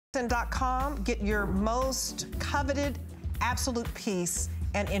hsn.com. Get your most coveted absolute piece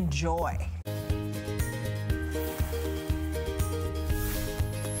and enjoy.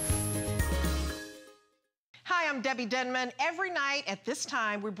 Hi, I'm Debbie Denman. Every night at this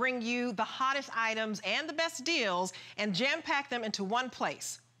time, we bring you the hottest items and the best deals and jam-pack them into one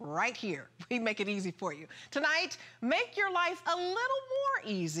place. Right here. We make it easy for you. Tonight, make your life a little more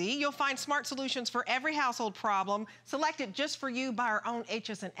easy. You'll find smart solutions for every household problem, selected just for you by our own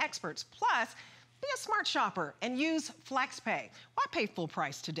HSN experts. Plus, be a smart shopper and use FlexPay. Why pay full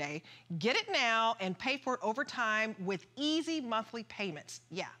price today? Get it now and pay for it over time with easy monthly payments.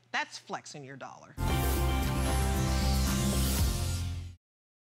 Yeah, that's flexing your dollar.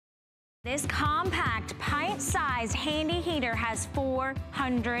 This compact, pint-sized handy heater has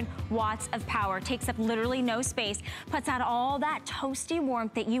 400 watts of power. Takes up literally no space. Puts out all that toasty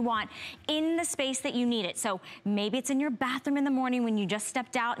warmth that you want in the space that you need it. So maybe it's in your bathroom in the morning when you just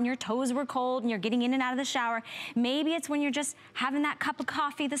stepped out and your toes were cold and you're getting in and out of the shower. Maybe it's when you're just having that cup of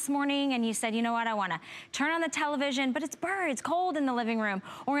coffee this morning and you said, you know what, I want to turn on the television, but it's cold in the living room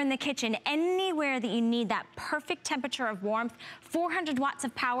or in the kitchen. Anywhere that you need that perfect temperature of warmth, 400 watts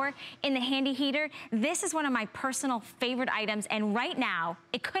of power in the handy heater. This is one of my personal favorite items, and right now,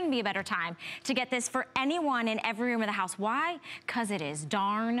 it couldn't be a better time to get this for anyone in every room of the house. Why? Because it is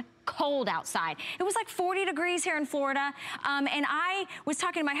darn cold outside. It was like 40 degrees here in Florida, and I was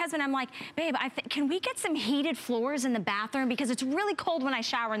talking to my husband. I'm like, babe, can we get some heated floors in the bathroom because it's really cold when I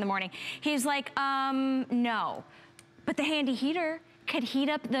shower in the morning. He's like, no. But the handy heater could heat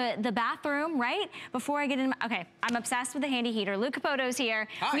up the bathroom, right? Before I get in, okay, I'm obsessed with the handy heater. Lou Capoto's here.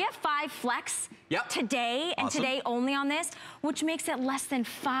 Hi. We have 5 flex today, and today only on this, which makes it less than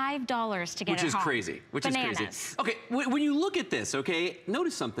 $5 to get it home. Which is crazy, which is crazy. Okay, when you look at this, okay,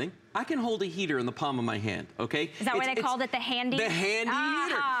 notice something. I can hold a heater in the palm of my hand, okay? Is that why they called it the handy? The handy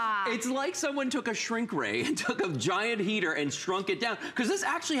heater. It's like someone took a shrink ray and took a giant heater and shrunk it down, because this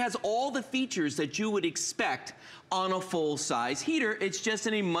actually has all the features that you would expect on a full-size heater. It's just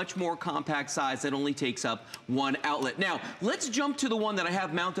in a much more compact size that only takes up one outlet. Now, let's jump to the one that I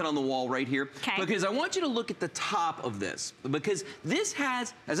have mounted on the wall right here, because I want you to look at the top of this, because this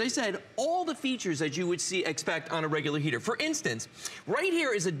has, as I said, all the features that you would expect on a regular heater. For instance, right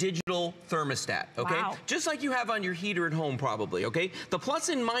here is a digital thermostat, okay? Wow. Just like you have on your heater at home probably, okay? The plus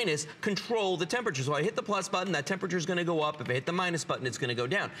and minus control the temperature. So I hit the plus button, that temperature is gonna go up. If I hit the minus button, it's gonna go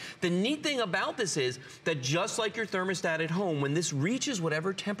down. The neat thing about this is that just like your thermostat at home, when this reaches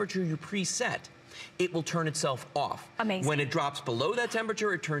whatever temperature you preset, it will turn itself off. Amazing. When it drops below that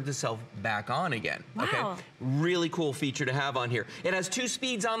temperature, it turns itself back on again. Wow. Okay? Really cool feature to have on here. It has 2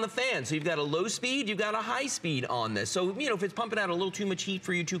 speeds on the fan. So you've got a low speed, you've got a high speed on this. So, you know, if it's pumping out a little too much heat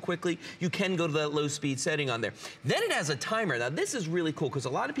for you too quickly, you can go to that low speed setting on there. Then it has a timer. Now this is really cool because a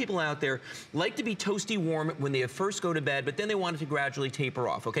lot of people out there like to be toasty warm when they first go to bed, but then they want it to gradually taper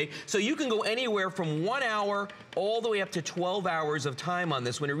off, okay? So you can go anywhere from 1 hour all the way up to 12 hours of time on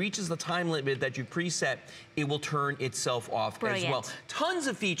this. When it reaches the time limit that you preset, it will turn itself off as well. Tons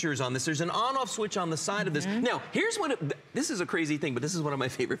of features on this. There's an on-off switch on the side of this. Now, here's what this is a crazy thing, but this is one of my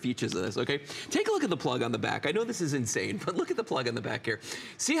favorite features of this, okay? Take a look at the plug on the back. I know this is insane, but look at the plug on the back here.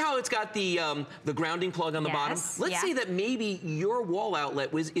 See how it's got the grounding plug on the bottom? Let's say that maybe your wall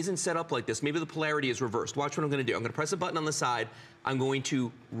outlet isn't set up like this. Maybe the polarity is reversed. Watch what I'm gonna do. I'm gonna press a button on the side. I'm going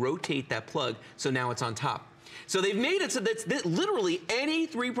to rotate that plug, so now it's on top. So they've made it so that literally any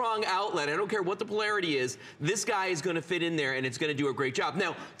 3-prong outlet, I don't care what the polarity is, this guy is gonna fit in there and it's gonna do a great job.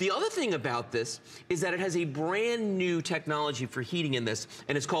 Now, the other thing about this is that it has a brand new technology for heating in this,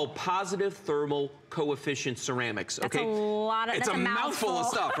 and it's called positive thermal coefficient ceramics, okay? That's a lot of, it's a mouthful of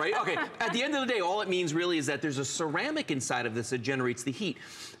stuff, right? Okay, at the end of the day, all it means really is that there's a ceramic inside of this that generates the heat.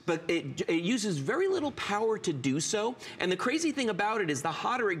 But it uses very little power to do so. And the crazy thing about it is the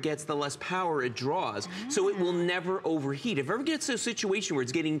hotter it gets, the less power it draws. So it will never overheat. If it ever gets to a situation where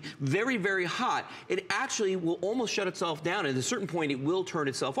it's getting very, very hot, it actually will almost shut itself down. And at a certain point, it will turn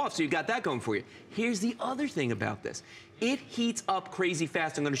itself off. So you've got that going for you. Here's the other thing about this. It heats up crazy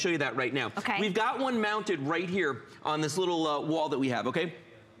fast. I'm gonna show you that right now. Okay. We've got one mounted right here on this little wall that we have, okay?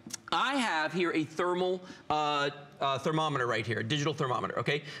 I have here a thermal thermometer right here, a digital thermometer,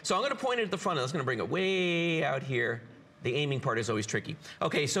 okay? So I'm gonna point it at the front, and I was gonna bring it way out here. The aiming part is always tricky.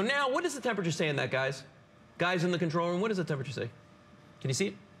 Okay, so now what does the temperature say in that, guys? Guys in the control room, what does the temperature say? Can you see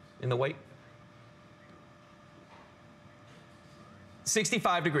it in the white?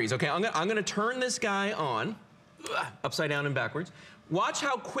 65 degrees, okay? I'm gonna turn this guy on, upside down and backwards. Watch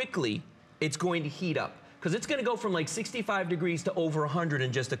how quickly it's going to heat up. because it's gonna go from like 65 degrees to over 100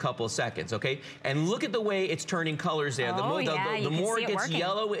 in just a couple of seconds, okay? And look at the way it's turning colors there. The more it gets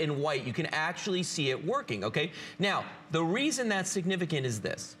yellow and white, you can actually see it working, okay? Now, the reason that's significant is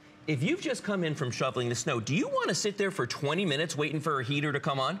this. If you've just come in from shoveling the snow, do you want to sit there for 20 minutes waiting for a heater to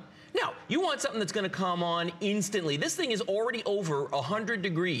come on? No, you want something that's going to come on instantly. This thing is already over 100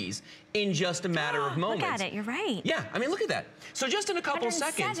 degrees in just a matter of moments. Look at it, you're right. Yeah, I mean, look at that. So just in a couple of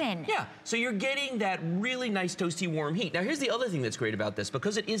seconds. Yeah, so you're getting that really nice toasty warm heat. Now here's the other thing that's great about this.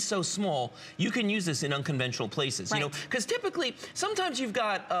 Because it is so small, you can use this in unconventional places. Right. You know, because typically, sometimes you've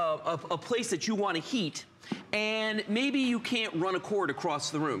got a place that you want to heat, and maybe you can't run a cord across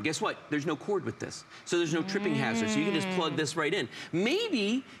the room. Guess what? There's no cord with this. So there's no tripping hazard. So you can just plug this right in.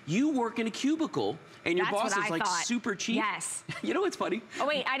 Maybe you work in a cubicle and your boss is like super cheap. Yes. You know what's funny? Oh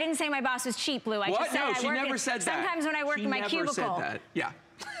wait, I didn't say my boss was cheap, Blue. I just said no, she never said that. Sometimes when I work in my cubicle. She never said that. Yeah.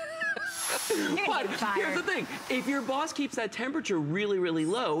 But here's the thing, if your boss keeps that temperature really, really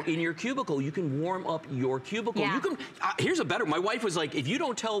low in your cubicle, you can warm up your cubicle. Yeah. You can, here's a better, my wife was like, if you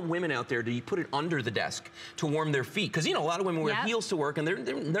don't tell women out there to put it under the desk to warm their feet, because you know, a lot of women wear heels to work and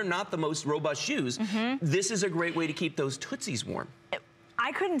they're not the most robust shoes. This is a great way to keep those tootsies warm.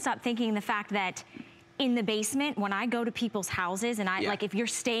 I couldn't stop thinking the fact that in the basement, when I go to people's houses and like if you're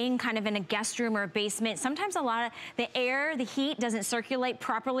staying kind of in a guest room or a basement, sometimes a lot of the air, the heat doesn't circulate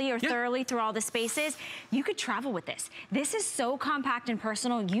properly or thoroughly through all the spaces. You could travel with this. This is so compact and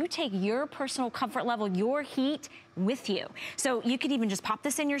personal. You take your personal comfort level, your heat with you. So you could even just pop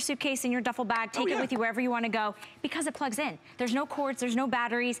this in your suitcase, in your duffel bag, take it with you wherever you want to go, because it plugs in. There's no cords, there's no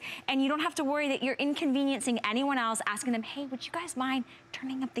batteries, and you don't have to worry that you're inconveniencing anyone else, asking them, hey, would you guys mind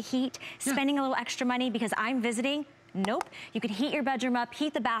turning up the heat, spending a little extra money because I'm visiting? Nope. You could heat your bedroom up,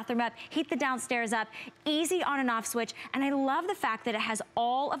 heat the bathroom up, heat the downstairs up, easy on and off switch. And I love the fact that it has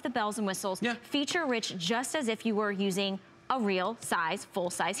all of the bells and whistles, feature rich, just as if you were using a real size, full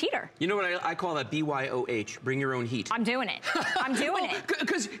size heater. You know what I call that? BYOH, bring your own heat. I'm doing it. I'm doing it.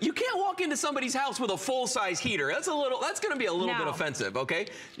 Because you can't walk into somebody's house with a full size heater. That's gonna be a little bit offensive, okay?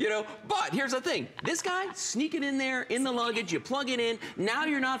 You know, but here's the thing. This guy, sneak it in there, in the luggage, you plug it in. Now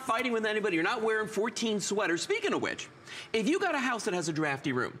you're not fighting with anybody. You're not wearing 14 sweaters. Speaking of which, if you got a house that has a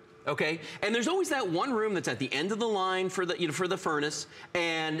drafty room, okay, and there's always that one room that's at the end of the line for the for the furnace,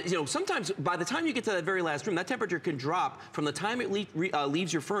 and you know sometimes by the time you get to that very last room, that temperature can drop from the time it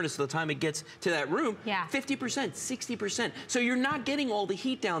leaves your furnace to the time it gets to that room, 50%, 60%. So you're not getting all the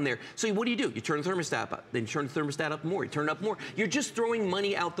heat down there. So what do? You turn the thermostat up, then you turn the thermostat up more, you turn it up more. You're just throwing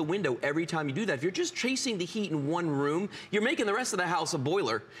money out the window every time you do that. If you're just chasing the heat in one room, you're making the rest of the house a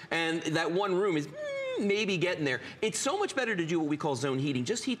boiler, and that one room is maybe getting there. It's so much better to do what we call zone heating.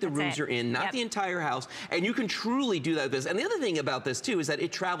 Just heat the rooms you're in, not the entire house, and you can truly do that with this. And the other thing about this too is that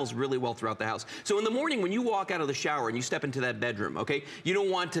it travels really well throughout the house. So in the morning when you walk out of the shower and you step into that bedroom, okay, you don't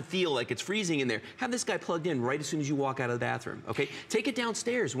want to feel like it's freezing in there. Have this guy plugged in right as soon as you walk out of the bathroom, okay? Take it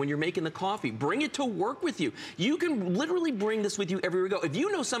downstairs when you're making the coffee. Bring it to work with you. You can literally bring this with you everywhere you go. If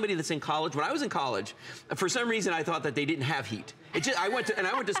you know somebody that's in college, when I was in college, for some reason I thought that they didn't have heat. I went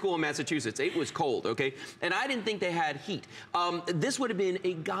to school in Massachusetts. It was cold, okay? And I didn't think they had heat. This would have been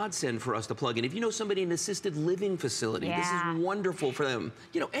a godsend for us to plug in. If you know somebody in an assisted living facility, this is wonderful for them.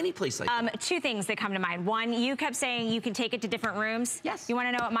 You know, any place like that. Two things that come to mind. One, you kept saying you can take it to different rooms. Yes. You want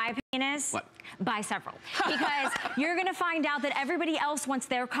to know what my opinion is? What? Buy several. Because you're going to find out that everybody else wants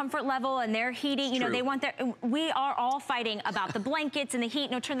their comfort level and their heating. You know, they want their, we are all fighting about the blankets and the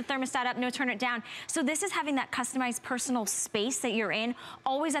heat. No, turn the thermostat up, no, turn it down. So this is having that customized personal space that you're in,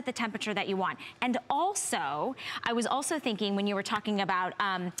 always at the temperature that you want. And also, I was also thinking when you were talking about,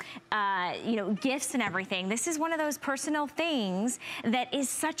 you know, gifts and everything, this is one of those personal things that is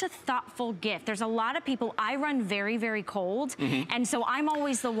such a thoughtful gift. There's a lot of people, I run very, very cold. And so I'm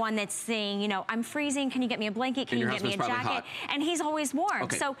always the one that's saying, you know, I'm freezing, can you get me a blanket? Can you get me a jacket? And he's always warm.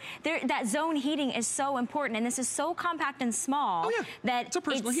 So that zone heating is so important. And this is so compact and small that it's a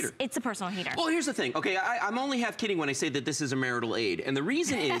personal heater. It's a personal heater. Well, here's the thing. Okay, I'm only half kidding when I say that this is a marital aid. And the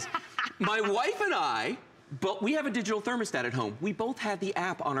reason is my wife and I, but we have a digital thermostat at home. We both had the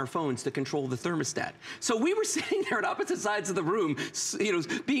app on our phones to control the thermostat. So we were sitting there at opposite sides of the room, you know,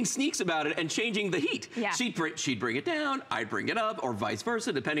 being sneaks about it and changing the heat. She'd bring it down, I'd bring it up, or vice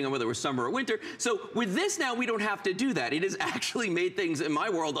versa, depending on whether it was summer or winter. So with this now, we don't have to do that. It has actually made things in my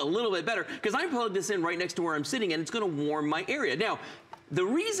world a little bit better because I plugged this in right next to where I'm sitting and it's gonna warm my area. Now, The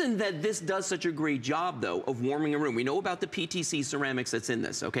reason that this does such a great job, though, of warming a room, we know about the PTC ceramics that's in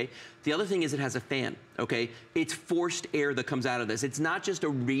this, okay? The other thing is it has a fan, okay? It's forced air that comes out of this. It's not just a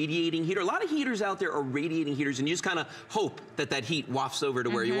radiating heater. A lot of heaters out there are radiating heaters, and you just kind of hope that that heat wafts over to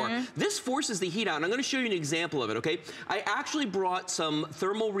where you are. This forces the heat out, and I'm going to show you an example of it, okay? I actually brought some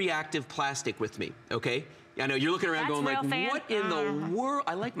thermal reactive plastic with me, okay? I know you're looking around going like, what in the world?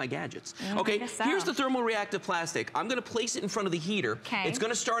 I like my gadgets. Okay, here's the thermal reactive plastic. I'm gonna place it in front of the heater. It's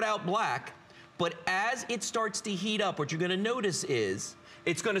gonna start out black, but as it starts to heat up, what you're gonna notice is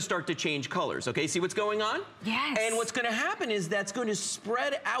it's going to start to change colors, okay? See what's going on? Yes. And what's going to happen is that's going to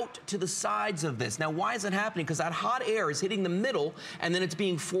spread out to the sides of this. Now, why is that happening? Because that hot air is hitting the middle, and then it's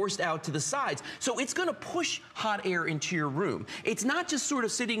being forced out to the sides. So it's going to push hot air into your room. It's not just sort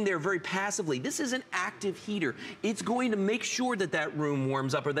of sitting there very passively. This is an active heater. It's going to make sure that that room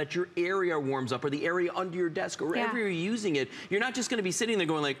warms up, or that your area warms up, or the area under your desk, or wherever you're using it. You're not just going to be sitting there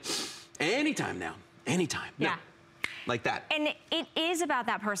going like, anytime now, anytime. Yeah. No. Like that. And it is about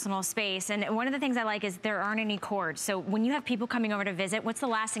that personal space. And one of the things I like is there aren't any cords. So when you have people coming over to visit, what's the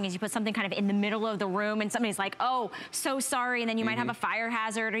last thing is you put something kind of in the middle of the room and somebody's like, oh, so sorry. And then you might have a fire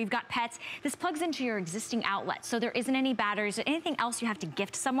hazard or you've got pets. This plugs into your existing outlet. So there isn't any batteries or anything else you have to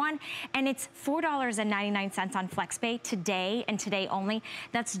gift someone. And it's $4.99 on FlexPay today and today only.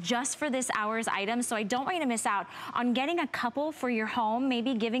 That's just for this hour's item. So I don't want you to miss out on getting a couple for your home,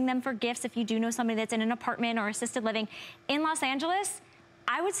 maybe giving them for gifts if you do know somebody that's in an apartment or assisted living. In Los Angeles,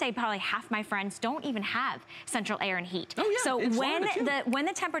 I would say probably half my friends don't even have central air and heat. Oh, yeah, so when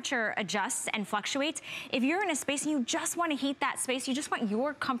the temperature adjusts and fluctuates, if you're in a space and you just want to heat that space, you just want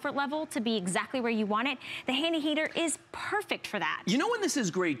your comfort level to be exactly where you want it, the handy heater is perfect for that. You know when this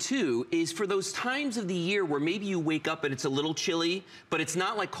is great too, is for those times of the year where maybe you wake up and it's a little chilly, but it's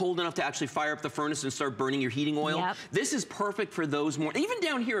not like cold enough to actually fire up the furnace and start burning your heating oil. Yep. This is perfect for those more, even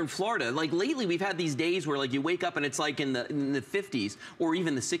down here in Florida, like lately we've had these days where like you wake up and it's like in the 50s or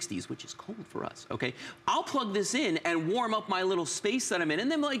even the 60s, which is cold for us, okay? I'll plug this in and warm up my little space that I'm in,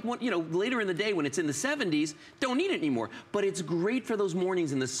 and then like, you know, later in the day when it's in the 70s, don't need it anymore. But it's great for those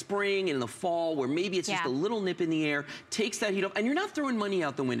mornings in the spring and in the fall where maybe it's just a little nip in the air, takes that heat up, and you're not throwing money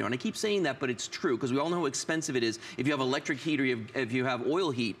out the window. And I keep saying that, but it's true, because we all know how expensive it is if you have electric heat or if you have oil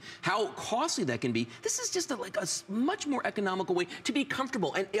heat, how costly that can be. This is just like a much more economical way to be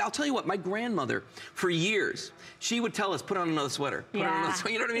comfortable. And I'll tell you what, my grandmother, for years, she would tell us, put on another sweater, put on another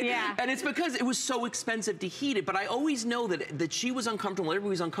sweater, you know what I mean? Yeah. And it's because it was so expensive to heat it, but I always know that she was uncomfortable, everybody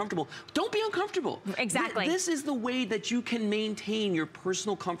was uncomfortable. Don't be uncomfortable. Exactly. This is the way that you can maintain your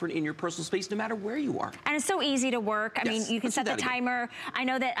personal comfort in your personal space no matter where you are. And it's so easy to work. I mean, you can set the timer. Again. I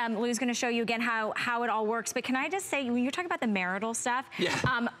know that Lou's gonna show you again how it all works, but can I just say, when you're talking about the marital stuff,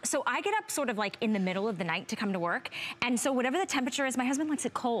 so I get up sort of like in the middle of the night to come to work, and so whatever the temperature is, my husband likes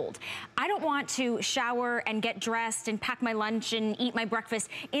it cold. I don't want to shower and get dressed and pack my lunch and eat my breakfast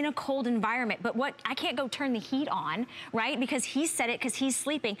in a cold environment, but I can't go turn the heat on, right? Because he set it because he's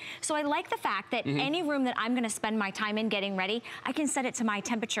sleeping. So I like the fact that any room that I'm gonna spend my time in getting ready, I can set it to my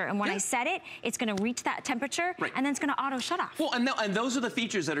temperature. And when I set it, it's gonna reach that temperature and then it's gonna auto shut off. Well, and those are the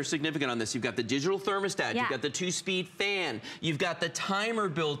features that are significant on this. You've got the digital thermostat, you've got the 2-speed fan, you've got the timer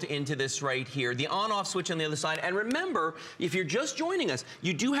built into this right here, the on-off switch on the other side. And remember, if you're just joining us,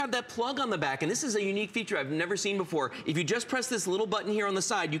 you do have that plug on the back, and this is a unique feature I've never seen before. If you just press this little button here on the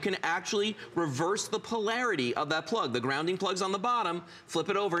side, you can actually reverse the polarity of that plug. The grounding plug's on the bottom, flip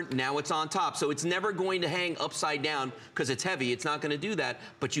it over, now it's on top. So it's never going to hang upside down because it's heavy. It's not going to do that,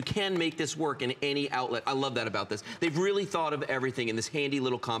 but you can make this work in any outlet. I love that about this. They've really thought of everything in this handy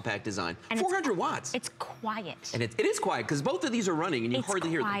little compact design. And 400 watts. It's quiet. And it is quiet because both of these are running and you hardly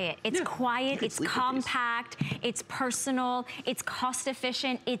hear them. It's quiet, it's compact, it's personal, it's cost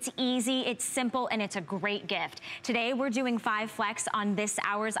efficient, it's easy, it's simple, and it's a great gift. Today we're doing 5 flex on this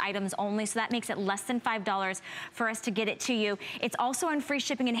hour's items only, so that makes it less than $5 for us to get it to you. It's also on free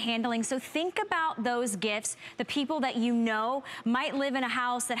shipping and handling, so think about those gifts. The people that you know might live in a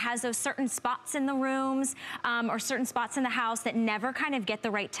house that has those certain spots in the rooms or certain spots in the house that never kind of get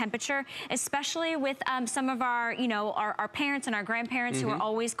the right temperature, especially with some of our, you know, our parents and our grandparents who are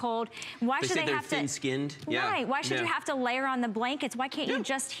always cold. Why should they have to? Thin-skinned. Right. Why should you have to layer on the blankets? Why can't you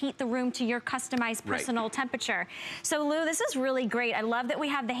just heat the room to your customized personal temperature? So Lou, this is really great. I love that we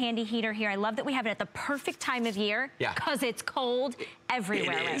have the handy heater here. I love that we have it at the perfect time of year because it's cold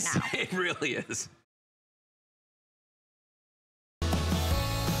everywhere right now. It really is.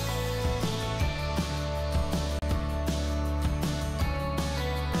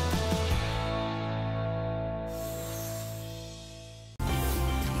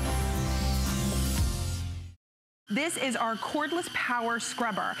 This is our cordless power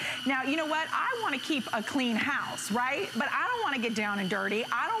scrubber. Now, you know what? I want to keep a clean house, right? But I don't want to get down and dirty.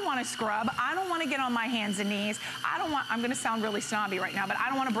 I don't want to scrub. I don't want to get on my hands and knees. I'm going to sound really snobby right now, but I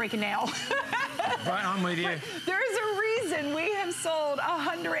don't want to break a nail. Right, I'm with you. But there's a reason we have sold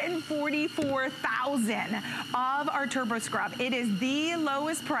 144,000 of our Turbo Scrub. It is the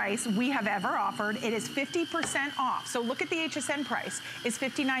lowest price we have ever offered. It is 50% off. So look at the HSN price. It's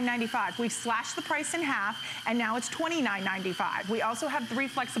 $59.95. We've slashed the price in half, and now it's $29.95. We also have 3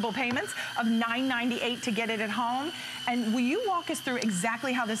 flexible payments of $9.98 to get it at home. And will you walk us through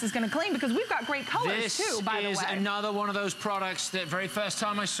exactly how this is going to clean? Because we've got great colors too, by the way. This is another one of those products that very first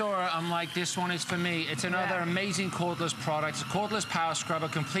time I saw it, I'm like, this one is for me. It's another amazing cordless product. It's a cordless power scrubber,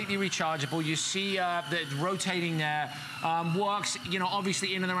 completely rechargeable. You see the rotating there. Works, you know,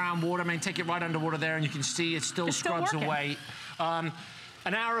 obviously in and around water. I mean, take it right underwater there, and you can see it still scrubs away.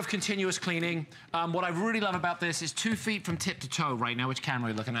 An hour of continuous cleaning. What I really love about this is 2 feet from tip to toe right now. Which camera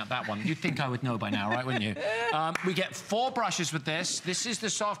are you looking at? That one. You'd think I would know by now, right, wouldn't you? We get 4 brushes with this. This is the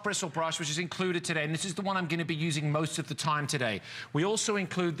soft bristle brush, which is included today, and this is the one I'm going to be using most of the time today. We also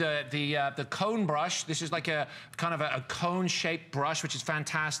include the cone brush. This is like a kind of a cone-shaped brush, which is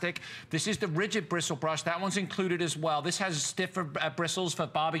fantastic. This is the rigid bristle brush. That one's included as well. This has stiffer bristles for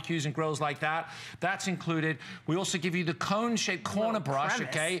barbecues and grills like that. That's included. We also give you the cone-shaped corner brush.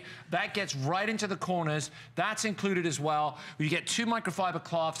 Okay, that gets right into the corners. That's included as well. You get 2 microfiber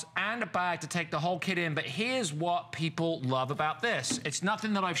cloths and a bag to take the whole kit in. But here's what people love about this. It's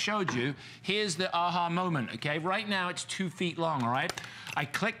nothing that I've showed you. Here's the aha moment, okay? Right now, it's 2 feet long, all right? I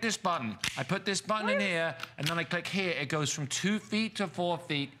click this button. I put this button in here, and then I click here. It goes from 2 feet to 4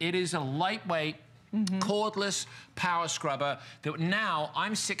 feet. It is a lightweight, cordless power scrubber that now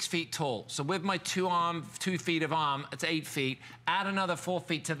I'm 6 feet tall. So with my 2 feet of arm, it's 8 feet. Add another 4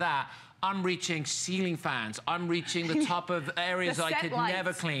 feet to that. I'm reaching ceiling fans. I'm reaching the top of areas I could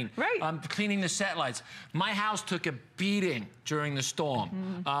never clean. Right. I'm cleaning the set lights. My house took a beating during the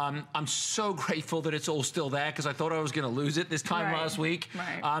storm. I'm so grateful that it's all still there because I thought I was going to lose it this time last week.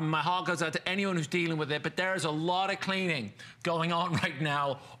 My heart goes out to anyone who's dealing with it, but there is a lot of cleaning going on right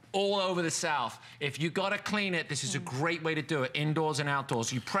now all over the South. If you got to clean it, this is a great way to do it, indoors and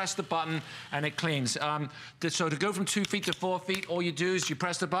outdoors. You press the button and it cleans. So to go from 2 feet to 4 feet, all you do is you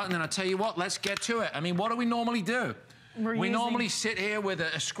press the button, and I'll tell you what, let's get to it. I mean, what do we normally do? We normally sit here with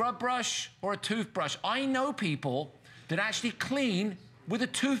a scrub brush or a toothbrush. I know people that actually clean with a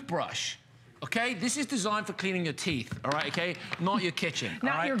toothbrush. Okay, this is designed for cleaning your teeth, all right, okay? Not your kitchen,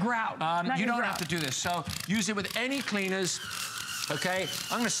 Not your grout. You don't have to do this. So use it with any cleaners. Okay,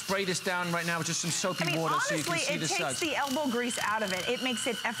 I'm going to spray this down right now with just some soapy water so you can see the suds. Honestly, it takes the elbow grease out of it. It makes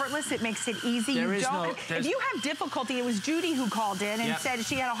it effortless. It makes it easy. If you have difficulty, it was Judy who called in and said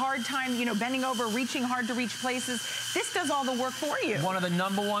she had a hard time, you know, bending over, reaching hard to reach places. This does all the work for you. One of the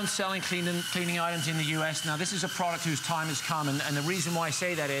 #1 selling cleaning items in the U.S. Now, this is a product whose time has come, and the reason why I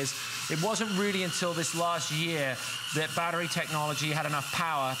say that is it wasn't really until this last year that battery technology had enough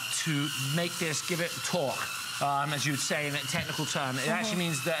power to make this, give it torque. As you would say in a technical term. It actually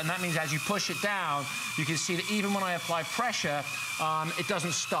means that, and that means as you push it down, you can see that even when I apply pressure, it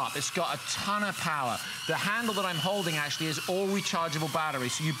doesn't stop. It's got a ton of power. The handle that I'm holding actually is all rechargeable battery.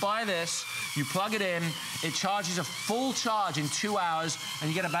 So you buy this, you plug it in, it charges a full charge in 2 hours, and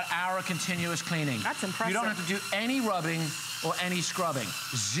you get about an hour of continuous cleaning. That's impressive. You don't have to do any rubbing or any scrubbing.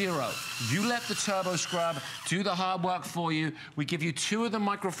 0. You let the Turbo Scrub do the hard work for you. We give you 2 of the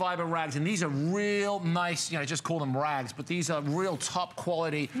microfiber rags, and these are real nice, you know, just call them rags, but these are real top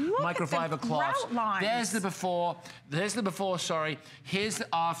quality microfiber cloths. There's the before, sorry. Here's the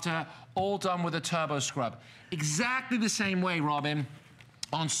after, all done with a Turbo Scrub. Exactly the same way, Robin.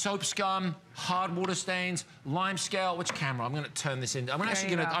 On soap scum, hard water stains, lime scale. Which camera? I'm going to turn this in.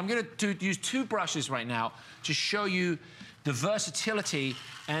 I'm going to use 2 brushes right now to show you the versatility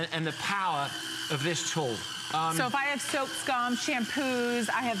and the power of this tool. So if I have soap scum, shampoos,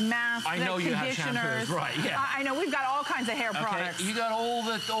 I have masks, I know you have shampoos, right? Yeah. I know we've got all kinds of hair products. You got all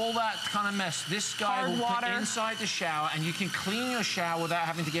that kind of mess. This guy will put inside the shower, and you can clean your shower without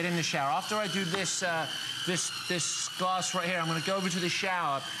having to get in the shower. After I do this, this glass right here, I'm going to go over to the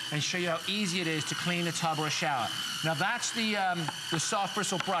shower and show you how easy it is to clean a tub or a shower. Now that's the soft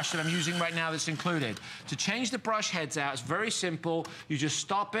bristle brush that I'm using right now that's included. To change the brush heads out, it's very simple. You just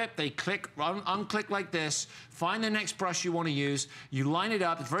stop it, they click, unclick like this, find the next brush you want to use, you line it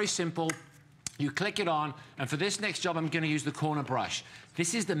up, it's very simple. You click it on, and for this next job, I'm going to use the corner brush.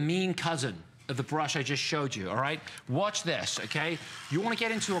 This is the mean cousin of the brush I just showed you, all right? Watch this, okay? You want to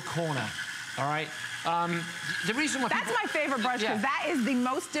get into a corner, all right? The reason why That's my favorite brush, because that is the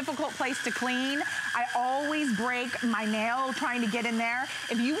most difficult place to clean. I always break my nail trying to get in there.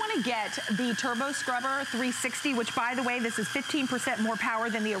 If you want to get the Turbo Scrubber 360, which by the way, this is 15% more power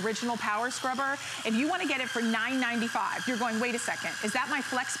than the original Power Scrubber. If you want to get it for $9.95, you're going, wait a second, is that my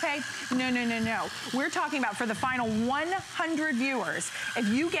flex pay? No, no, no, no. We're talking about for the final 100 viewers, if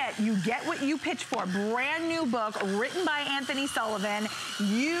you get what you pitch for, brand new book written by Anthony Sullivan,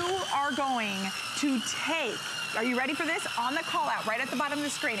 you are going to take, are you ready for this? On the call out, right at the bottom of the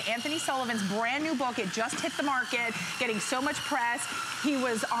screen, Anthony Sullivan's brand new book. It just hit the market, getting so much press. He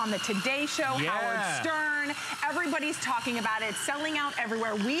was on the Today Show, Howard Stern. Everybody's talking about it, selling out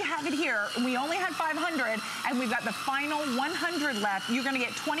everywhere. We have it here. We only had 500, and we've got the final 100 left. You're gonna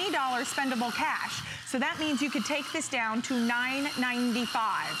get $20 spendable cash. So that means you could take this down to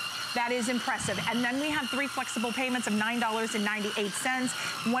 $9.95. That is impressive. And then we have 3 flexible payments of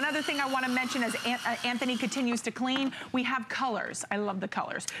 $9.98. One other thing I want to mention as Anthony continues to clean, we have colors. I love the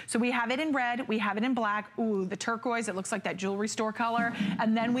colors. So we have it in red, we have it in black. Ooh, the turquoise, it looks like that jewelry store color.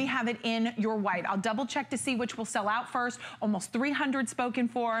 And then we have it in your white. I'll double check to see which will sell out first. Almost 300 spoken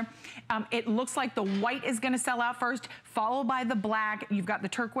for. It looks like the white is going to sell out first, followed by the black. You've got the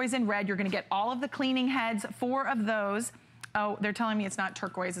turquoise and red. You're going to get all of the cleaning heads, 4 of those. Oh, they're telling me it's not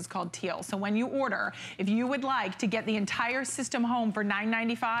turquoise, it's called teal. So when you order, if you would like to get the entire system home for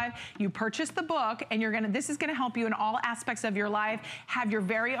 $9.95, you purchase the book, and this is gonna help you in all aspects of your life, have your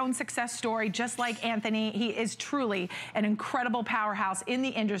very own success story, just like Anthony. He is truly an incredible powerhouse in the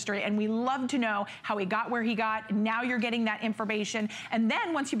industry, and we love to know how he got where he got. Now you're getting that information. And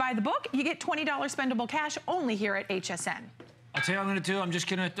then once you buy the book, you get $20 spendable cash only here at HSN. I'll tell you what I'm going to do. I'm just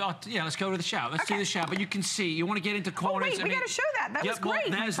going to, let's go to the shower. Let's do the shower. But you can see, you want to get into corners. Oh, wait, we got to show that. That was great,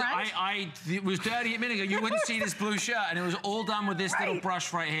 my friend. It was dirty a minute ago. You wouldn't see this blue shirt, and it was all done with this little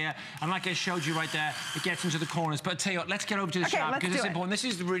brush right here. And like I showed you right there, it gets into the corners. But I'll tell you what, let's get over to the shower, because it's important. This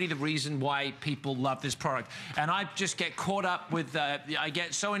is really the reason why people love this product. And I just get caught up with, I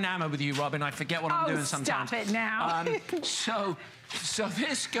get so enamored with you, Robin, I forget what I'm doing sometimes. Stop it now. So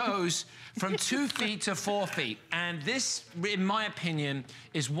this goes from 2 feet to 4 feet. And this, in my opinion,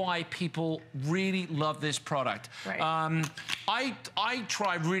 is why people really love this product. Right. I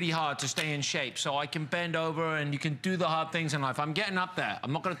try really hard to stay in shape so I can bend over and you can do the hard things in life. I'm getting up there.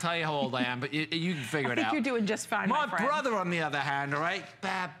 I'm not going to tell you how old I am, but you can figure it out. I think you're doing just fine, my friend. My brother, on the other hand, all right?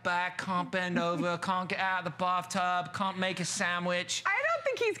 Bad back, can't bend over, can't get out of the bathtub, can't make a sandwich. I don't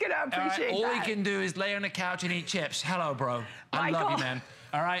think he's going to appreciate that. All he can do is lay on the couch and eat chips. Hello, bro. I love you, man.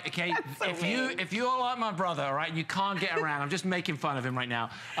 All right, okay? If you're like my brother, all right, and you can't get around, I'm just making fun of him right now.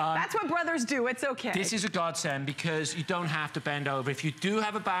 That's what brothers do. It's okay. This is a godsend because you don't have to bend over. If you do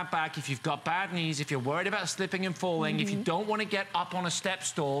have a bad back, if you've got bad knees, if you're worried about slipping and falling, if you don't want to get up on a step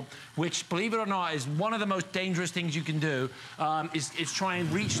stool, which, believe it or not, is one of the most dangerous things you can do, is try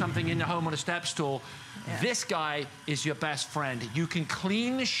and reach something in the home on a step stool. Yeah. This guy is your best friend. You can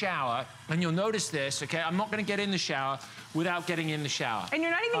clean the shower, and you'll notice this, okay? I'm not going to get in the shower without getting in the shower. And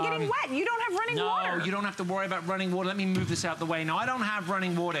you're not even getting wet. You don't have running water. No, you don't have to worry about running water. Let me move this out the way. Now, I don't have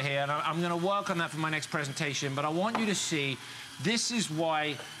running water here, and I'm going to work on that for my next presentation, but I want you to see this is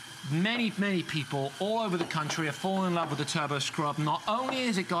why many, many people all over the country are falling in love with the Turbo Scrub. Not only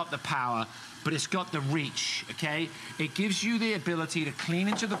has it got the power, but it's got the reach, okay? It gives you the ability to clean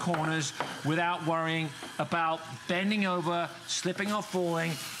into the corners without worrying about bending over, slipping or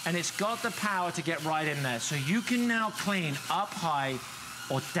falling, and it's got the power to get right in there. So you can now clean up high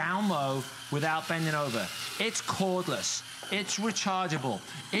or down low without bending over. It's cordless. It's rechargeable.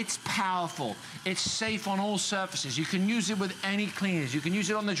 It's powerful. It's safe on all surfaces. You can use it with any cleaners. You can use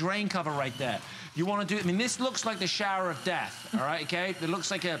it on the drain cover right there. You want to do, I mean, this looks like the shower of death, all right, okay? It looks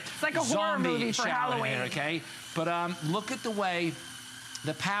like it's like a horror movie for Halloween. Here, okay? But look at the way,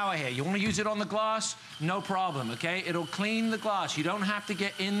 the power here. You want to use it on the glass? No problem, okay? It'll clean the glass. You don't have to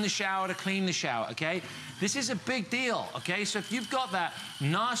get in the shower to clean the shower, okay? This is a big deal, okay? So if you've got that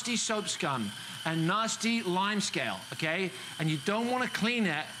nasty soap scum and nasty lime scale, okay? And you don't want to clean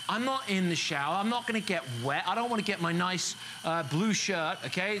it. I'm not in the shower. I'm not going to get wet. I don't want to get my nice blue shirt,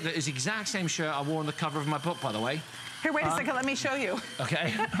 okay? That is the exact same shirt I wore on the cover of my book, by the way. Here, wait a second. Let me show you.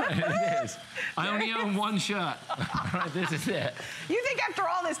 Okay, it is. I only own one shirt. This is it. You think after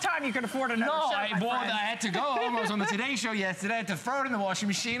all this time you could afford another shirt, No, I had to go. I was on the Today Show yesterday. I had to throw it in the washing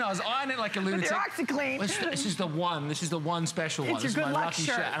machine. I was ironing it like a lunatic. With your OxiClean. This is the one. This is the one special one. It's your good luck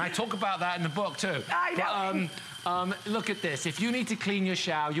shirt. And I talk about that in the book, too. I know. But, look at this. If you need to clean your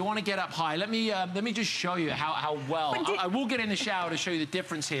shower, you want to get up high. Let me just show you how well. I will get in the shower to show you the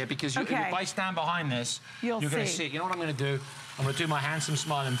difference here, because if I stand behind this, you're going to see. You know what I'm going to do? I'm going to do my handsome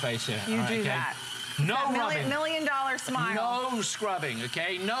smiling face here. You do that. No rubbing. $1 million smile. No scrubbing,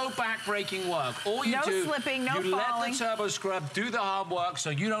 okay? No back-breaking work. All you do, slipping, no you falling. let the turbo scrub do the hard work so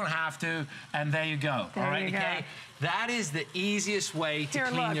you don't have to, and there you go. There all right, you okay? go. That is the easiest way to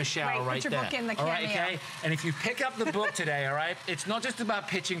clean your shower right there. there. Put your book in the all right, cameo. okay? And if you pick up the book today, all right, it's not just about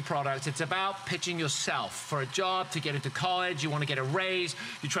pitching products, it's about pitching yourself for a job, to get into college, you want to get a raise,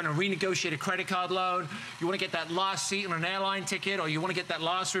 you're trying to renegotiate a credit card loan, you want to get that last seat on an airline ticket, or you want to get that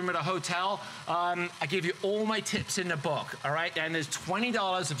last room at a hotel. I give you all my tips in the book, all right? And there's $20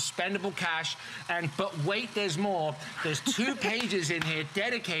 of spendable cash, but wait, there's more. There's 2 pages in here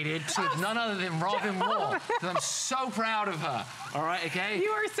dedicated to none other than Robin Wall. I'm so proud of her. All right, okay? You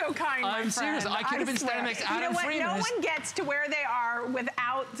are so kind, my I'm friend. serious. I could have been standing next to Adam Freeman. No one gets to where they are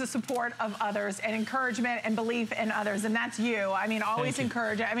without the support of others and encouragement and belief in others, and that's you. I mean, always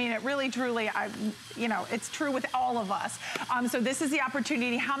encourage. I mean, it really, truly, you know, it's true with all of us. So this is the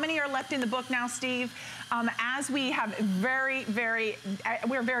opportunity. How many are left in the book now, Steve? As we have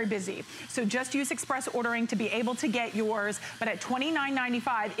we're very busy. So just use express ordering to be able to get yours. But at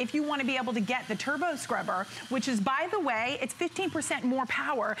 $29.95, if you want to be able to get the turbo scrubber, which is, by the way, it's 15% more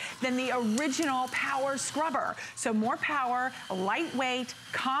power than the original power scrubber. So more power, lightweight,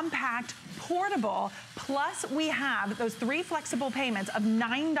 compact, portable, plus we have those 3 flexible payments of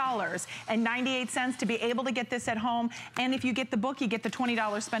 $9.98 to be able to get this at home. And if you get the book, you get the $20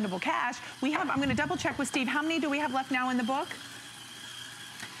 spendable cash. We have, I'm going to double check with Steve, how many do we have left now in the book?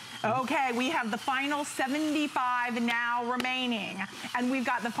 Okay, we have the final 75 now remaining. And we've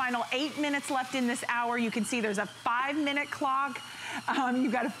got the final 8 minutes left in this hour. You can see there's a 5-minute clock.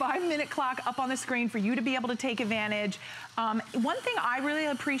 You've got a 5-minute clock up on the screen for you to be able to take advantage. One thing I really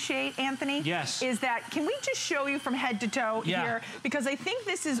appreciate, Anthony, is that, can we just show you from head to toe here? Because I think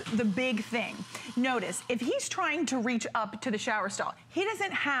this is the big thing. Notice, if he's trying to reach up to the shower stall, he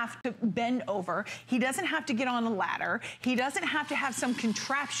doesn't have to bend over. He doesn't have to get on a ladder. He doesn't have to have some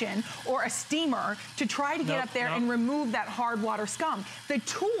contraption or a steamer to try to get up there and remove that hard water scum. The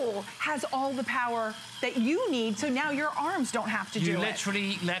tool has all the power that you need, so now your arms don't have to do it. You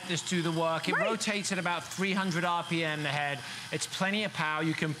literally let this do the work. It rotates at about 300 RPM the head. It's plenty of power.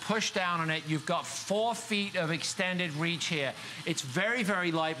 You can push down on it. You've got 4 feet of extended reach here. It's very,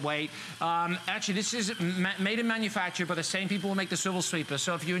 very lightweight. Actually, this is made in manufacture by the same people who make the swivel sweeper.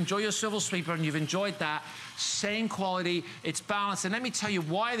 So if you enjoy your swivel sweeper and you've enjoyed that, same quality, it's balanced. And let me tell you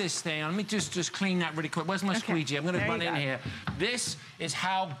why this thing, let me just clean that really quick. Where's my squeegee? I'm gonna run in here. This is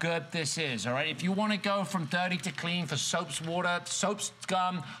how good this is, all right? If you wanna go from dirty to clean for soaps, water, soaps,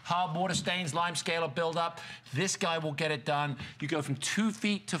 scum, hard water stains, lime scale or buildup, this guy will get it done. You go from 2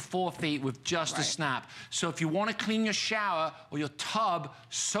 feet to 4 feet with just a snap. So if you wanna clean your shower or your tub,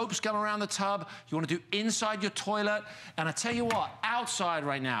 soap scum around the tub, you wanna do inside your toilet, and I tell you what, outside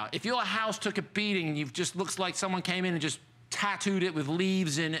right now, if your house took a beating and you've just looks like someone came in and just tattooed it with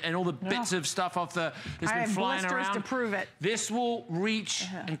leaves and all the bits of stuff off the that's been flying around. To prove it. This will reach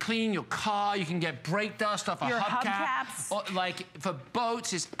and clean your car. You can get brake dust off a hubcap. Like for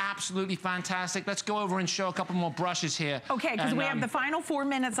boats, it's absolutely fantastic. Let's go over and show a couple more brushes here. Okay, because we have the final 4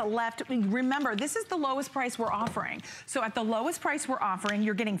 minutes left. Remember, this is the lowest price we're offering. So at the lowest price we're offering,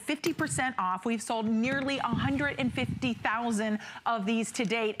 you're getting 50% off. We've sold nearly 150,000 of these to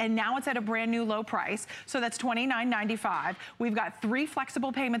date, and now it's at a brand new low price. So that's $29.95. We've got 3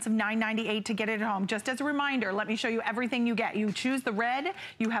 flexible payments of $9.98 to get it at home. Just as a reminder, let me show you everything you get. You choose the red,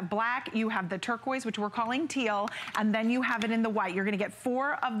 you have black, you have the turquoise, which we're calling teal, and then you have it in the white. You're gonna get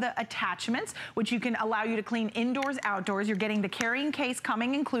 4 of the attachments, which you can allow you to clean indoors, outdoors. You're getting the carrying case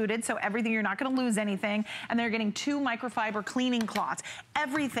coming included, so everything, you're not gonna lose anything. And they're getting 2 microfiber cleaning cloths.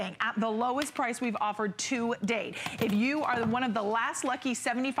 Everything at the lowest price we've offered to date. If you are one of the last lucky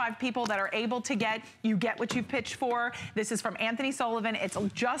 75 people that are able to get, you get what you pitched for. This is from Anthony Sullivan. It's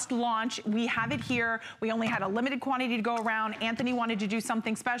just launched. We have it here. We only had a limited quantity to go around. Anthony wanted to do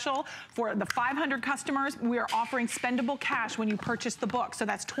something special. For the 500 customers, we are offering spendable cash when you purchase the book. So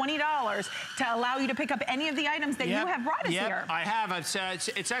that's $20 to allow you to pick up any of the items that you have brought us here. I have.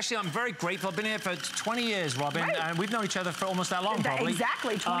 It's actually, I'm very grateful. I've been here for 20 years, Robin, and we've known each other for almost that long, probably.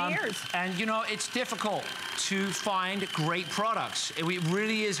 Exactly, 20 years. And, you know, it's difficult to find great products. It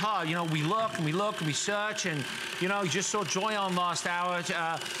really is hard. You know, we look and we look and we search, and, you know, you just saw saw Joy on last hour.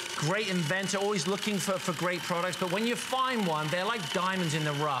 Great inventor, always looking for great products. But when you find one, they're like diamonds in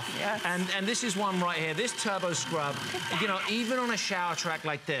the rough. Yes. And this is one right here. This turbo scrub, you know, even on a shower track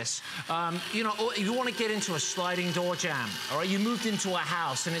like this, you know, you want to get into a sliding door jam, all right? You moved into a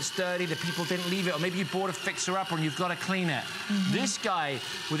house and it's dirty, the people didn't leave it, or maybe you bought a fixer-upper and you've got to clean it. This guy,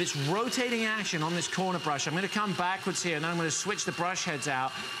 with its rotating action on this corner brush, I'm going to come backwards here and then I'm going to switch the brush heads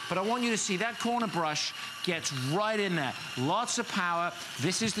out, but I want you to see that corner brush gets right in there. Lots of power.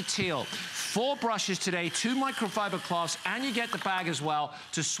 This is the teal. 4 brushes today, 2 microfiber cloths, and you get the bag as well.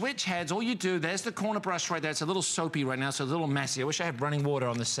 To switch heads, all you do, there's the corner brush right there. It's a little soapy right now, so it's a little messy. I wish I had running water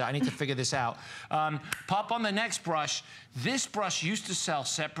on this set. I need to figure this out. Pop on the next brush. This brush used to sell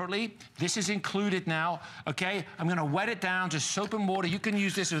separately. This is included now, okay? I'm gonna wet it down, just soap and water. You can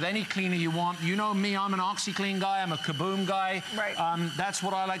use this with any cleaner you want. You know me, I'm an OxyClean guy, I'm a Kaboom guy. Right. That's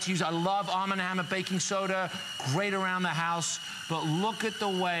what I like to use. I love Arm & Hammer baking soda, great around the house. But look at the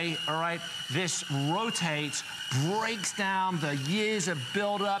way, all right, this rotates, breaks down the years of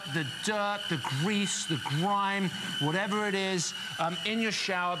buildup, the dirt, the grease, the grime, whatever it is, in your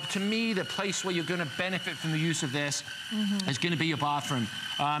shower. To me, the place where you're gonna benefit from the use of this is gonna be your bathroom.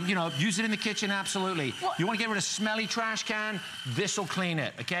 You know, use it in the kitchen, absolutely. Well, you wanna get rid of smelly trash can, this'll clean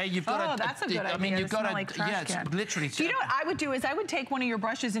it, okay? You've got that's a good idea. I mean, you've got to, yeah, it's literally. Do you know what I would do is I would take one of your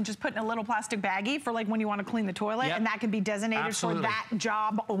brushes and just put in a little plastic baggie for like when you want to clean the toilet, and that can be designated for that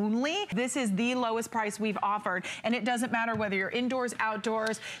job only. This is the lowest price we've offered, and it doesn't matter whether you're indoors,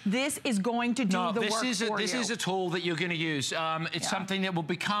 outdoors. This is going to do the work for you. This is a tool that you're going to use. It's something that will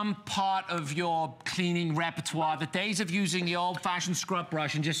become part of your cleaning repertoire. The days of using the old-fashioned scrub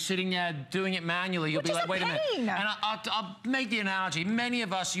brush and just sitting there doing it manually, you'll be like, wait a minute. And I'll make the analogy. Many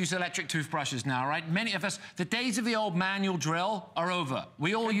of us use electric toothbrushes now, right? Many of us, the days of the old manual drill are over.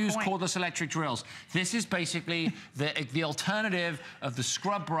 We all use cordless electric drills. This is basically the alternative of the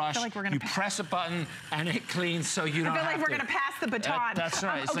scrub brush. I feel like we're gonna you press a button and it cleans, so you don't have to. I feel like we're going to pass the baton. That's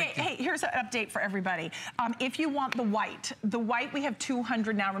right. Okay, hey, here's an update for everybody. If you want the white we have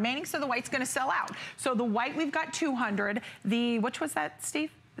 200 now remaining, so the white's going to sell out. So the white, we've got 200. Which was that,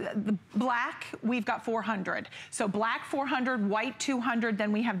 Steve? The black, we've got 400. So black 400, white 200,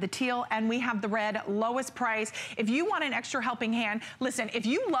 then we have the teal and we have the red, lowest price. If you want an extra helping hand, listen, if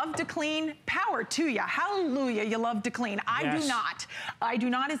you love to clean, power to you. Hallelujah, you love to clean. I do not. I do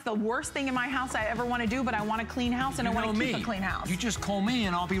not. It's the worst thing in my house I ever want to do, but I want a clean house and I want to keep a clean house. You just call me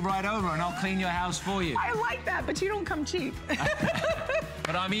and I'll be right over and I'll clean your house for you. I like that, but you don't come cheap.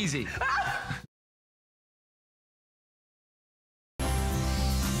 But I'm easy.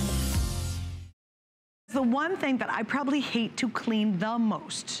 The one thing that I probably hate to clean the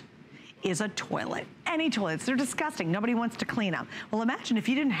most is a toilet. Any toilets, they're disgusting. Nobody wants to clean them. Well, imagine if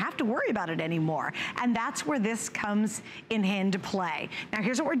you didn't have to worry about it anymore. And that's where this comes in hand to play. Now,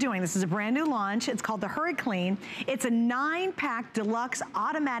 here's what we're doing. This is a brand new launch. It's called the Hurry Clean. It's a 9-pack deluxe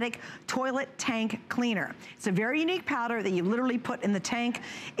automatic toilet tank cleaner. It's a very unique powder that you literally put in the tank.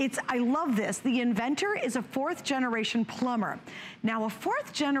 I love this. The inventor is a 4th-generation plumber. Now, a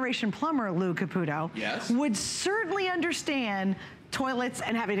 4th-generation plumber, Lou Caputo, would certainly understand toilets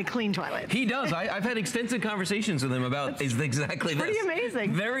and having a clean toilet. He does. I've had extensive conversations with him about exactly this. Pretty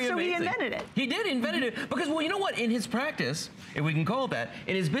amazing. Very amazing. So he invented it. He did invent it because, well, you know what? In his practice, if we can call it that,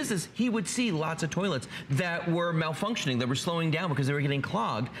 in his business, he would see lots of toilets that were malfunctioning, that were slowing down because they were getting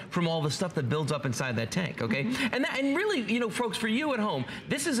clogged from all the stuff that builds up inside that tank, okay? And really, you know, folks, for you at home,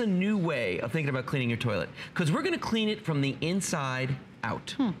 this is a new way of thinking about cleaning your toilet because we're going to clean it from the inside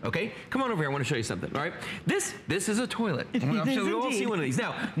out. Okay? Come on over here. I want to show you something. All right? This is a toilet. We all see one of these.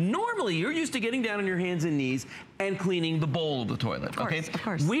 Now, normally you're used to getting down on your hands and knees and cleaning the bowl of the toilet. Of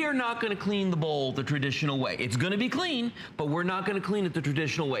course. We are not going to clean the bowl the traditional way. It's going to be clean, but we're not going to clean it the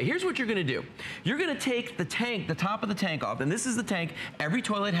traditional way. Here's what you're going to do. You're going to take the tank, the top of the tank off, and this is the tank. Every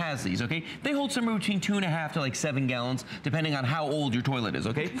toilet has these, okay? They hold somewhere between 2.5 to like 7 gallons, depending on how old your toilet is,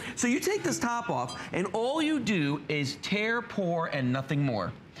 okay? So you take this top off, and all you do is tear, pour, and nothing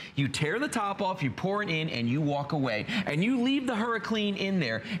more. You tear the top off, you pour it in, and you walk away. And you leave the Hurricane in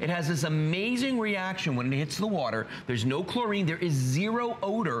there. It has this amazing reaction when it hits the water. There's no chlorine, there is zero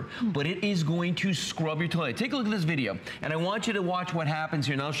odor, but it is going to scrub your toilet. Take a look at this video, and I want you to watch what happens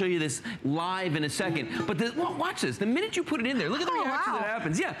here, and I'll show you this live in a second. But watch this. The minute you put it in there, look at the reaction that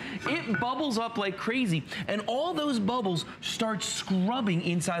happens. Yeah, it bubbles up like crazy, and all those bubbles start scrubbing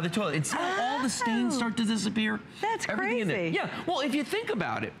inside the toilet. And see how all the stains start to disappear? That's Everything crazy. Yeah, well, if you think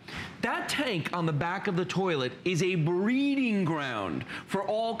about it, That tank on the back of the toilet is a breeding ground for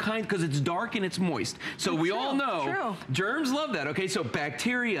all kinds, because it's dark and it's moist. So we all know germs love that, okay? So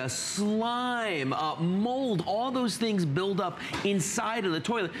bacteria, slime, mold, all those things build up inside of the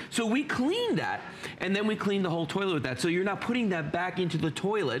toilet. So we clean that, and then we clean the whole toilet with that. So you're not putting that back into the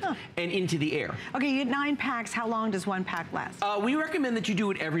toilet and into the air. Okay, you get 9 packs. How long does 1 pack last? We recommend that you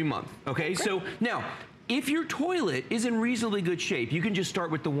do it every month, okay? So now, if your toilet is in reasonably good shape, you can just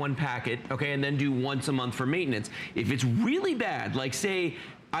start with the 1 packet, okay, and then do once a month for maintenance. If it's really bad, like say,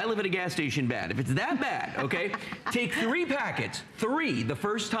 I live at a gas station bad. If it's that bad, okay, take 3 packets, 3 the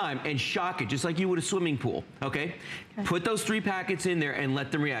first time, and shock it, just like you would a swimming pool, okay? Put those 3 packets in there and let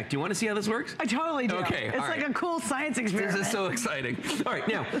them react. Do you want to see how this works? I totally do. Okay, it's like a cool science experiment. This is so exciting. All right,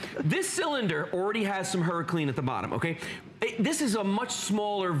 now, this cylinder already has some Hurricane at the bottom, okay? This is a much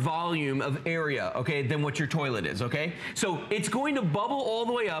smaller volume of area, okay, than what your toilet is, okay? So it's going to bubble all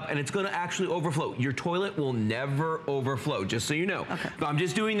the way up, and it's going to actually overflow. Your toilet will never overflow, just so you know. Okay. I'm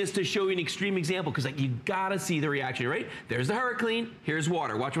just doing this to show you an extreme example, because like, you gotta see the reaction, right? There's the Hurricane, here's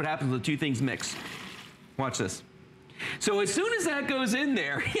water. Watch what happens when the 2 things mix. Watch this. So as soon as that goes in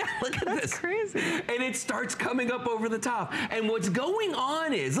there, yeah, look at this. That's crazy. And it starts coming up over the top. And what's going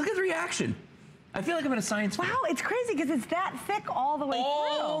on is, look at the reaction. I feel like I'm in a science fair. Wow, it's crazy because it's that thick all the way through.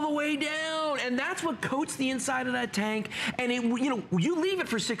 All the way down. And that's what coats the inside of that tank. And it, you know, you leave it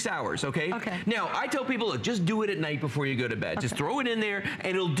for 6 hours, okay? Okay. Now, I tell people, look, just do it at night before you go to bed. Okay. Just throw it in there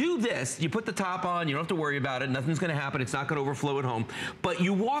and it'll do this. You put the top on, you don't have to worry about it. Nothing's gonna happen. It's not gonna overflow at home. But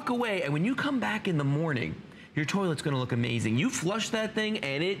you walk away, and when you come back in the morning, your toilet's gonna look amazing. You flush that thing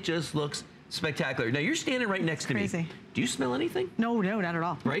and it just looks spectacular. Now, you're standing right next to me. Do you smell anything? No, no, not at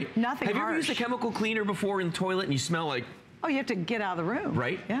all. Right? Nothing Have you ever used a chemical cleaner before in the toilet and you smell like... Oh, you have to get out of the room.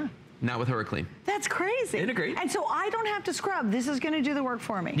 Right? Yeah. Not with Hurricane. That's crazy. Isn't it great? And so I don't have to scrub. This is going to do the work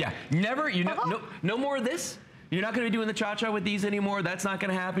for me. Yeah. Never, you know, no more of this. You're not going to be doing the cha-cha with these anymore. That's not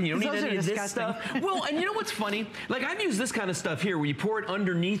going to happen. You don't need any of this stuff. Well, and you know what's funny? Like, I've used this kind of stuff here where you pour it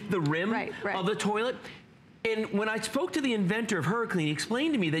underneath the rim of the toilet. And when I spoke to the inventor of Hurricane, he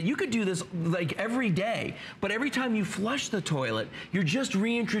explained to me that you could do this like every day, but every time you flush the toilet, you're just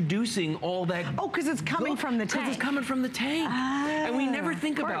reintroducing all that. Oh, because it's coming from the tank. Because it's coming from the tank. And we never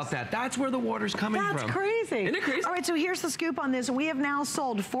think about that. That's where the water's coming from. That's crazy. Isn't it crazy? All right, so here's the scoop on this. We have now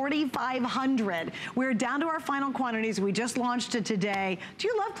sold 4,500. We're down to our final quantities. We just launched it today. Do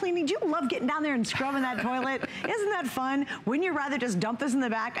you love cleaning? Do you love getting down there and scrubbing that toilet? Isn't that fun? Wouldn't you rather just dump this in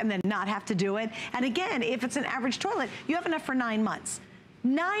the back and then not have to do it? And again, if it's an average toilet, you have enough for 9 months.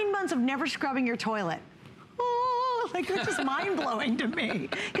 9 months of never scrubbing your toilet. Oh, like it's just mind-blowing to me.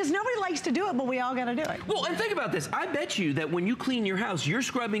 Because nobody likes to do it, but we all gotta do it. Well, and think about this. I bet you that when you clean your house, you're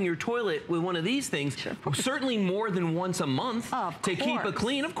scrubbing your toilet with one of these things, certainly more than once a month to keep it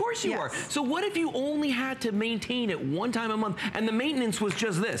clean. Of course you are. So what if you only had to maintain it 1 time a month, and the maintenance was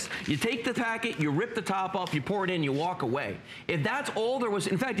just this? You take the packet, you rip the top off, you pour it in, you walk away. If that's all there was,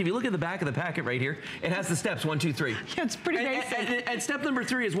 in fact, if you look at the back of the packet right here, it has the steps, 1, 2, 3. Yeah, it's pretty basic. And step number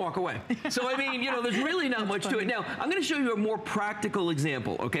 3 is walk away. So I mean, you know, there's really not much to it. Now, I'm going to show you a more practical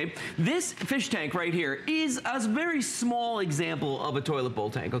example, okay? This fish tank right here is a very small example of a toilet bowl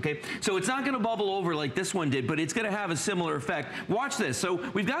tank, okay? So it's not going to bubble over like this one did, but it's going to have a similar effect. Watch this. So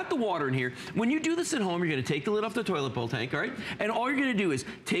we've got the water in here. When you do this at home, you're going to take the lid off the toilet bowl tank, all right? And all you're going to do is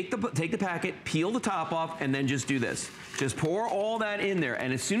take the packet, peel the top off, and then just do this. Just pour all that in there.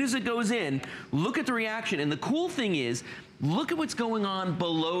 And as soon as it goes in, look at the reaction. And the cool thing is, look at what's going on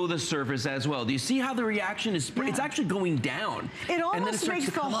below the surface as well. Do you see how the reaction is? It's actually going down. It almost makes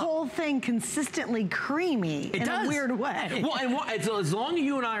the whole thing consistently creamy in a weird way. Well, and as long as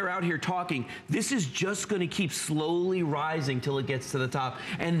you and I are out here talking, this is just going to keep slowly rising till it gets to the top.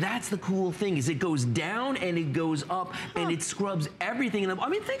 And that's the cool thing, is it goes down and it goes up and it scrubs everything. I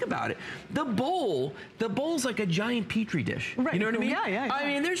mean, think about it. The bowl's like a giant petri dish. Right. You know what I mean? Yeah. I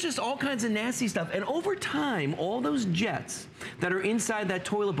mean, there's just all kinds of nasty stuff. And over time, all those jets that are inside that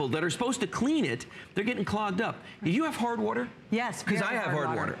toilet bowl that are supposed to clean it, they're getting clogged up. Do you have hard water? Yes, because I have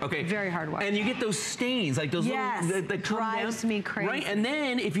hard water. Okay, very hard water. And you get those stains, like those little that come down. Drives me crazy. Right, and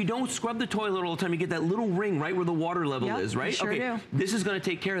then if you don't scrub the toilet all the time, you get that little ring right where the water level is. Right. Sure do. This is going to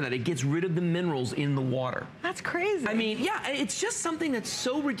take care of that. It gets rid of the minerals in the water. That's crazy. I mean, yeah, it's just something that's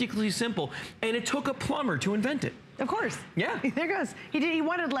so ridiculously simple, and it took a plumber to invent it. Of course. Yeah. There goes. He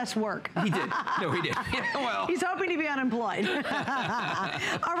wanted less work. He did. No, he did. Yeah, well. He's hoping to be unemployed.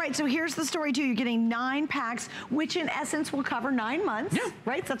 All right, so here's the story too. You're getting 9 packs, which in essence will cover 9 months. Yeah.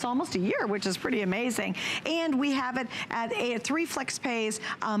 Right? That's almost a year, which is pretty amazing. And we have it at 3 flex pays,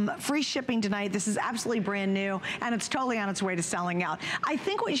 free shipping tonight. This is absolutely brand new, and it's totally on its way to selling out. I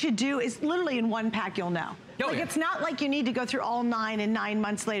think what you should do is literally in 1 pack you'll know. It's not like you need to go through all 9 and 9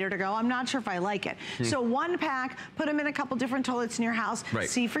 months later to go, I'm not sure if I like it. So 1 pack, put them in a couple different toilets in your house,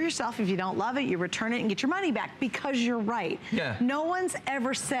 see for yourself. If you don't love it, you return it and get your money back, because you're right. Yeah. No one's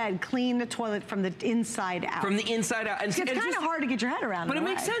ever said clean the toilet from the inside out. From the inside out. And it's kind of hard to get your head around. But it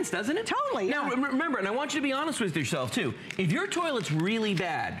makes sense, doesn't it? Totally. Now, remember, and I want you to be honest with yourself too, if your toilet's really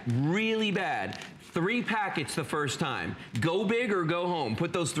bad, 3 packets the first time. Go big or go home.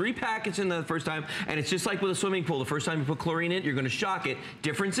 Put those 3 packets in the first time, and it's just like with a swimming pool. The first time you put chlorine in it, you're gonna shock it.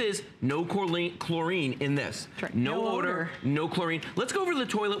 Difference is, no chlorine in this. Right. No odor, no chlorine. Let's go over to the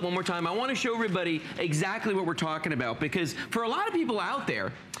toilet one more time. I wanna show everybody exactly what we're talking about, because for a lot of people out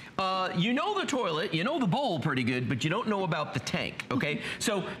there, you know the toilet, you know the bowl pretty good, but you don't know about the tank, okay?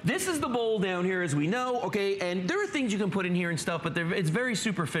 So this is the bowl down here, as we know, okay? And there are things you can put in here and stuff, but it's very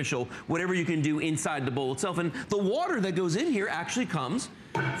superficial, whatever you can do inside the bowl itself. And the water that goes in here actually comes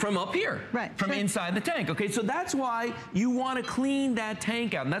from up here, from inside the tank, okay? So that's why you want to clean that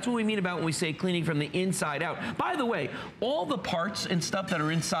tank out, and that's what we mean about when we say cleaning from the inside out. By the way, all the parts and stuff that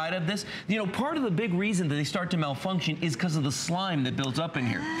are inside of this, you know, part of the big reason that they start to malfunction is because of the slime that builds up in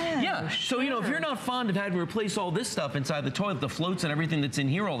here. Yeah, so you know, if you're not fond of having to replace all this stuff inside the toilet, the floats and everything that's in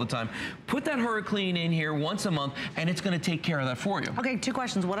here all the time, put that Hurricane in here once a month, and it's going to take care of that for you. Okay, 2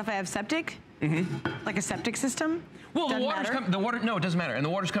 questions. What if I have septic? Like a septic system? Well, no, it doesn't matter. And the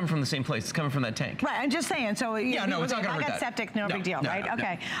water's coming from the same place. It's coming from that tank. Right, I'm just saying. So yeah, no, it's not going to hurt that. I got septic, no big deal, right?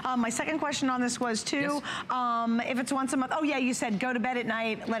 Okay. My second question on this was too, if it's once a month, oh yeah, you said go to bed at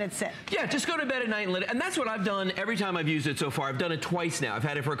night, let it sit. Yeah, just go to bed at night and let it, and that's what I've done every time I've used it so far. I've done it twice now. I've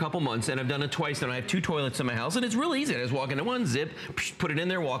had it for a couple months, and I've done it twice, and I have 2 toilets in my house, and it's real easy. I just walk into one, zip, put it in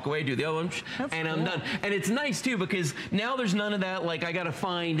there, walk away, do the other one, and I'm done. And it's nice too, because now there's none of that, like I got to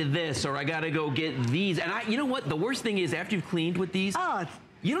find this, or I got to go get these. And you know what? The worst thing is, after you've cleaned with these,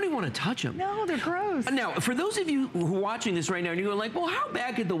 you don't even want to touch them. No, they're gross. Now, for those of you who are watching this right now and you're going like, well, how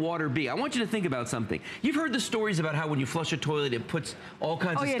bad could the water be? I want you to think about something. You've heard the stories about how when you flush a toilet, it puts all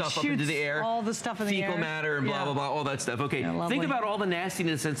kinds of stuff up into the air. All the stuff in the air. Fecal matter and blah, blah, blah, all that stuff. Okay, think about all the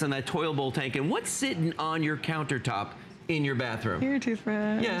nastiness that's in that toilet bowl tank, and what's sitting on your countertop in your bathroom. Your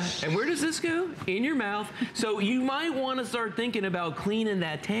toothbrush. Yeah, and where does this go? In your mouth. So you might want to start thinking about cleaning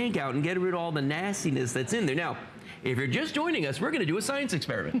that tank out and getting rid of all the nastiness that's in there. Now, if you're just joining us, we're going to do a science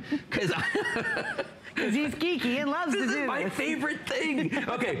experiment. Because he's geeky and loves to do this. This is my favorite thing.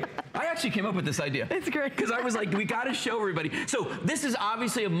 Okay, I actually came up with this idea. It's great. Because I was like, we got to show everybody. So this is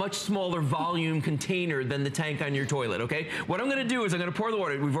obviously a much smaller volume container than the tank on your toilet, okay? What I'm going to do is I'm going to pour the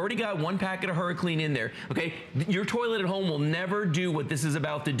water. We've already got 1 packet of Hurricane in there, okay? Your toilet at home will never do what this is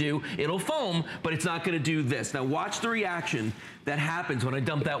about to do. It'll foam, but it's not going to do this. Now watch the reaction that happens when I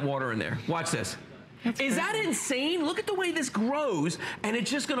dump that water in there. Watch this. Is that insane? Look at the way this grows, and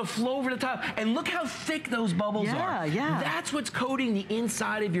it's just gonna flow over the top. And look how thick those bubbles are. Yeah. That's what's coating the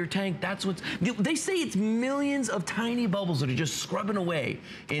inside of your tank. That's what's, they say it's millions of tiny bubbles that are just scrubbing away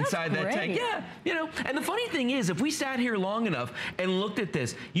inside that tank. Yeah, you know, and the funny thing is, if we sat here long enough and looked at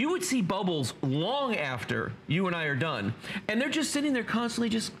this, you would see bubbles long after you and I are done. And they're just sitting there constantly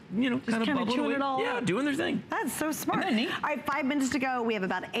just, you know, kind of bubbling away. It all up. Doing their thing. That's so smart. Isn't that neat? All right, 5 minutes to go. We have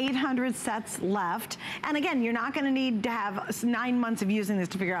about 800 sets left. And again, you're not gonna need to have 9 months of using this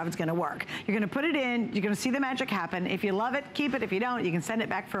to figure out if it's gonna work. You're gonna put it in, you're gonna see the magic happen. If you love it, keep it. If you don't, you can send it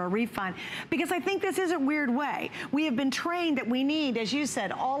back for a refund. Because I think this is a weird way. We have been trained that we need, as you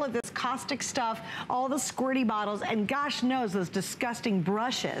said, all of this caustic stuff, all the squirty bottles, and gosh knows those disgusting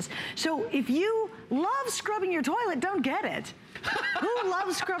brushes. So if you love scrubbing your toilet, don't get it. Who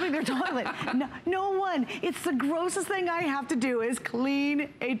loves scrubbing their toilet? No one. It's the grossest thing I have to do is clean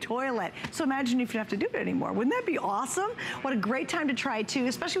a toilet. So imagine if you don't have to do it anymore. Wouldn't that be awesome? What a great time to try too,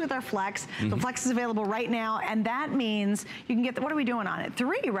 especially with our Flex. The Flex is available right now, and that means you can get, what are we doing on it?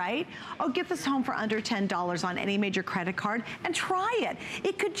 3, right? Oh, get this home for under $10 on any major credit card and try it.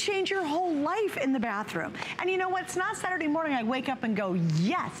 It could change your whole life in the bathroom. And you know what? It's not Saturday morning I wake up and go,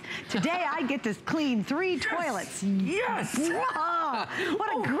 yes, today I get to clean 3 toilets. Yes!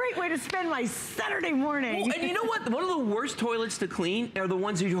 What a great way to spend my Saturday morning. Well, and you know what? One of the worst toilets to clean are the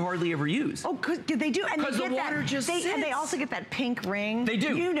ones that you hardly ever use. Oh, because they do. And because the water just sits. And they also get that pink ring. They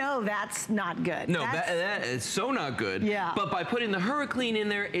do. You know that's not good. No, that is so not good. Yeah. But by putting the Hurriclean in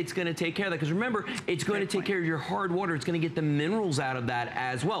there, it's going to take care of that. Because remember, it's going to take care of your hard water. It's going to get the minerals out of that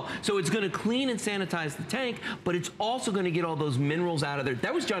as well. So it's going to clean and sanitize the tank, but it's also going to get all those minerals out of there.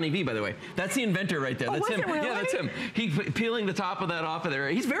 That was Johnny V, by the way. That's the inventor right there. That's him. Really? Yeah, that's him. He's peeling the top of that off of there.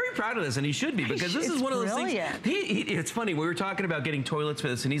 He's very proud of this, and he should be, because this is one of those things. It's funny. We were talking about getting toilets for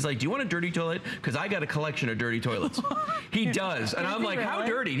this, and he's like, "Do you want a dirty toilet? Because I got a collection of dirty toilets." He does, and I'm like, "How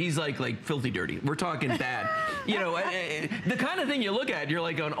dirty?" He's like filthy dirty. We're talking bad. You know, the kind of thing you look at, you're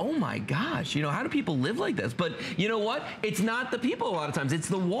like going, "Oh my gosh, you know, how do people live like this?" But you know what? It's not the people a lot of times. It's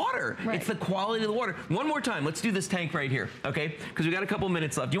the water. Right. It's the quality of the water. One more time. Let's do this tank right here, okay? Because we got a couple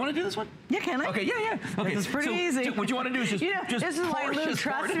minutes left. Do you want to do this one? Yeah, can I? Okay, yeah. Okay, this is pretty easy. What you want to do is just, this is like Lou,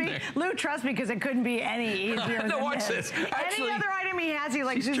 trust me. Lou, trust me, because it couldn't be any easier no, watch this. Actually, any other item he has, he's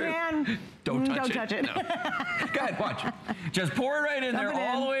like, Suzanne, don't touch it. No. Go ahead, watch. Just pour it right in there,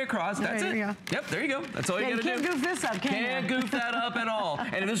 all the way across. That's it. Yep, there you go. That's all you got to do. You can't goof this up, can you? Can't goof that up at all.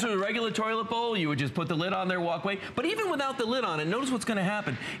 And if this was a regular toilet bowl, you would just put the lid on there, walk away. But even without the lid on it, notice what's going to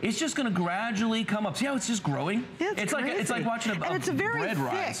happen. It's just going to gradually come up. See how it's just growing? Yeah, it's like watching a bread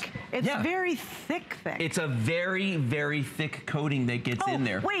rise. It's very thick. It's a very, very thick coating that gets in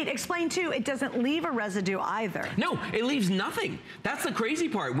there. Wait, explain too. It doesn't leave a residue either. No, it leaves nothing. That's the crazy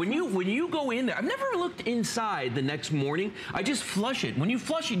part. When you go in there, I've never looked inside the next morning. I just flush it. When you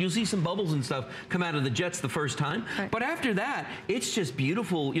flush it, you'll see some bubbles and stuff come out of the jets the first time. Right. But after that, it's just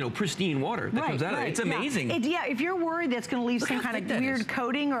beautiful, pristine water that comes out of it. It's amazing. Yeah, if you're worried that's going to leave some kind of weird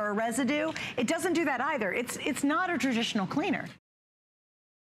coating or a residue, it doesn't do that either. It's not a traditional cleaner.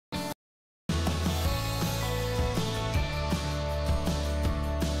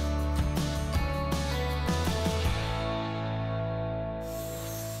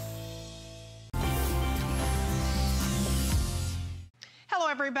 Hello,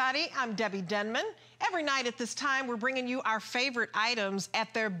 everybody. I'm Debbie Denman. Every night at this time, we're bringing you our favorite items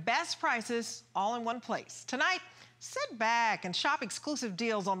at their best prices, all in one place. Tonight, sit back and shop exclusive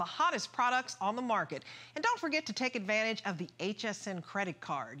deals on the hottest products on the market. And don't forget to take advantage of the HSN credit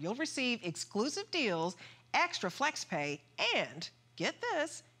card. You'll receive exclusive deals, extra flex pay, and get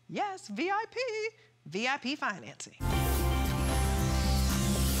this, yes, VIP financing.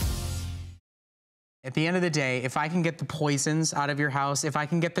 At the end of the day, if I can get the poisons out of your house, if I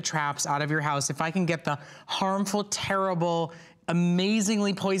can get the traps out of your house, if I can get the harmful, terrible,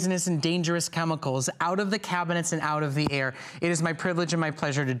 amazingly poisonous and dangerous chemicals out of the cabinets and out of the air, it is my privilege and my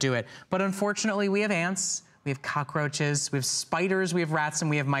pleasure to do it. But unfortunately, we have ants, we have cockroaches, we have spiders, we have rats, and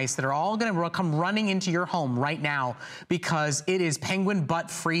we have mice that are all gonna come running into your home right now because it is penguin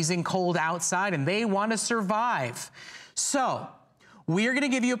butt freezing cold outside and they wanna survive. So, we are gonna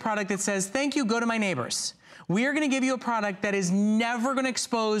give you a product that says, thank you, go to my neighbors. We are gonna give you a product that is never gonna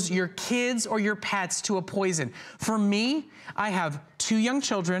expose your kids or your pets to a poison. For me, I have 2 young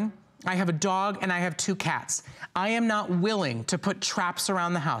children, I have a dog, and I have 2 cats. I am not willing to put traps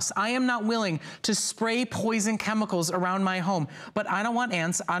around the house. I am not willing to spray poison chemicals around my home. But I don't want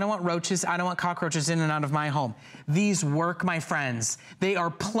ants, I don't want roaches, I don't want cockroaches in and out of my home. These work, my friends. They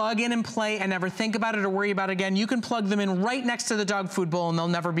are plug in and play and never think about it or worry about it again. You can plug them in right next to the dog food bowl and they'll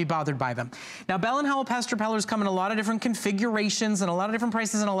never be bothered by them. Now, Bell & Howell pest repellers come in a lot of different configurations and a lot of different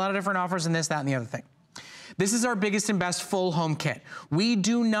prices and a lot of different offers and this, that, and the other thing. This is our biggest and best full home kit. We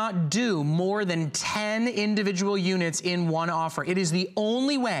do not do more than 10 individual units in one offer. It is the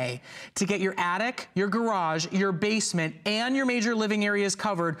only way to get your attic, your garage, your basement, and your major living areas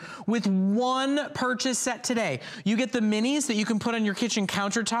covered with one purchase set today. You get the minis that you can put on your kitchen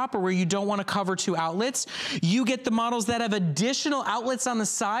countertop or where you don't want to cover 2 outlets. You get the models that have additional outlets on the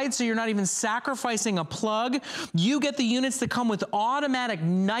side so you're not even sacrificing a plug. You get the units that come with automatic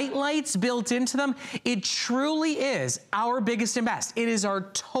night lights built into them. It truly is our biggest and best. It is our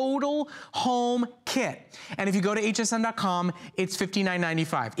total home kit. And if you go to hsn.com, it's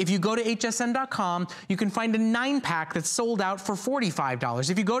 $59.95. If you go to hsn.com, you can find a 9-pack that's sold out for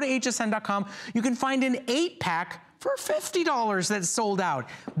 $45. If you go to hsn.com, you can find an 8-pack for $50 that's sold out.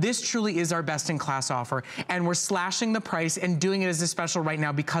 This truly is our best-in-class offer, and we're slashing the price and doing it as a special right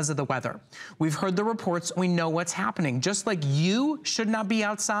now because of the weather. We've heard the reports, we know what's happening. Just like you should not be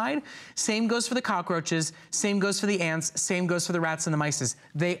outside, same goes for the cockroaches, same goes for the ants, same goes for the rats and the mice.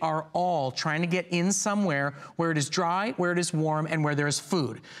 They are all trying to get in somewhere where it is dry, where it is warm, and where there is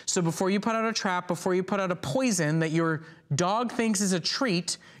food. So before you put out a trap, before you put out a poison that you're dog thinks is a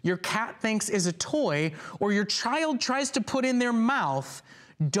treat, your cat thinks is a toy, or your child tries to put in their mouth,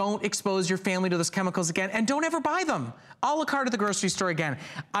 don't expose your family to those chemicals again, and don't ever buy them. A la carte at the grocery store again.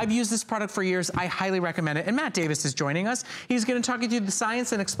 I've used this product for years. I highly recommend it. And Matt Davis is joining us. He's gonna talk you through the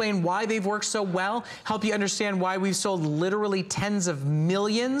science and explain why they've worked so well, help you understand why we've sold literally tens of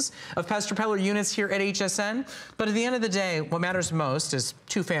millions of pest repeller units here at HSN. But at the end of the day, what matters most is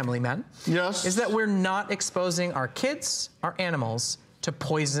two family men. Yes. Is that we're not exposing our kids, our animals, to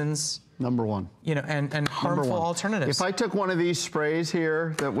poisons, number one. You know, and harmful alternatives. If I took one of these sprays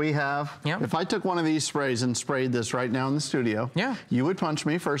here that we have, if I took one of these sprays and sprayed this right now in the studio, you would punch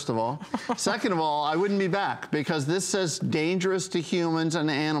me, first of all. Second of all, I wouldn't be back because this says dangerous to humans and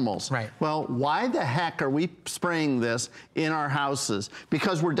animals. Right. Well, why the heck are we spraying this in our houses?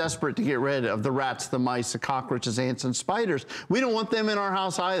 Because we're desperate to get rid of the rats, the mice, the cockroaches, ants, and spiders. We don't want them in our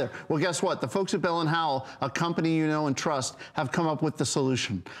house either. Well, guess what? The folks at Bell & Howell, a company you know and trust, have come up with the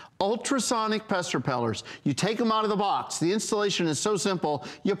solution. Ultrasonic pest repellers. You take them out of the box. The installation is so simple,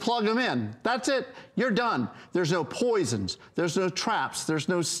 you plug them in. That's it, you're done. There's no poisons, there's no traps, there's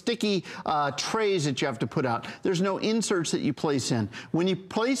no sticky trays that you have to put out. There's no inserts that you place in. When you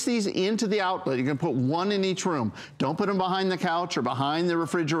place these into the outlet, you're gonna put one in each room. Don't put them behind the couch or behind the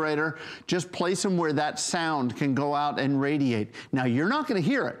refrigerator. Just place them where that sound can go out and radiate. Now, you're not gonna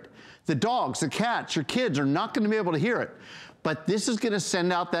hear it. The dogs, the cats, your kids are not gonna be able to hear it. But this is gonna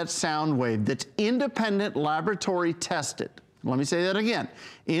send out that sound wave that's independent laboratory tested. Let me say that again.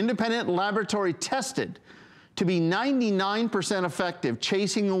 Independent laboratory tested to be 99% effective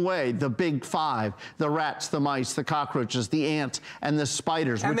chasing away the big five, the rats, the mice, the cockroaches, the ants, and the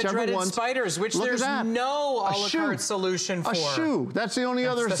spiders. And the dreaded spiders, which there's no a la carte solution for. A shoe. That's the only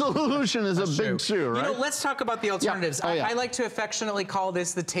other solution is a big shoe, right? You know, let's talk about the alternatives. I like to affectionately call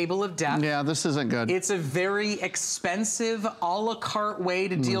this the table of death. Yeah, this isn't good. It's a very expensive a la carte way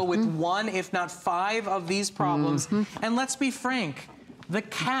to deal with one, if not five of these problems. And let's be frank, the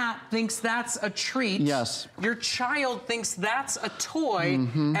cat thinks that's a treat. Yes. Your child thinks that's a toy.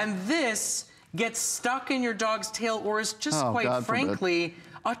 And this gets stuck in your dog's tail, or is just quite frankly,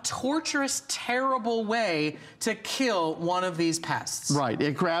 a torturous, terrible way to kill one of these pests. Right,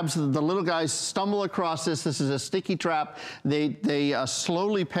 it grabs, the little guys stumble across this. This is a sticky trap. They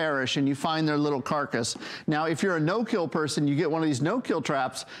slowly perish and you find their little carcass. Now, if you're a no-kill person, you get one of these no-kill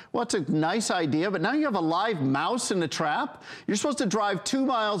traps. Well, it's a nice idea, but now you have a live mouse in the trap. You're supposed to drive 2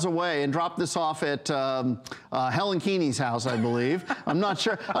 miles away and drop this off at Helen Keeney's house, I believe. I'm not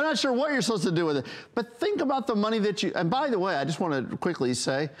sure what you're supposed to do with it. But think about the money that you, and by the way, I just want to quickly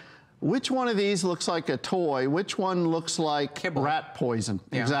say, which one of these looks like a toy? Which one looks like rat poison?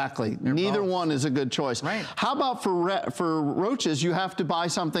 Yeah. Exactly. Neither one is a good choice. Right. How about for roaches, you have to buy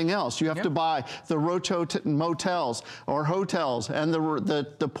something else. You have to buy the roach motels or hotels and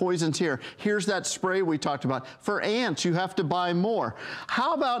the poisons here. Here's that spray we talked about. For ants, you have to buy more.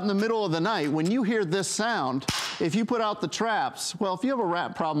 How about in the middle of the night when you hear this sound, if you put out the traps, well, if you have a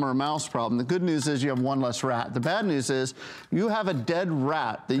rat problem or a mouse problem, the good news is you have one less rat. The bad news is you have a dead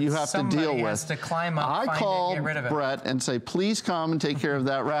rat that you have to deal with. Has to climb up, I call Brett and say, please come and take care of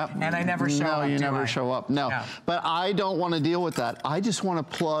that rat. And I never show up. No, you never show up. No. But I don't want to deal with that. I just want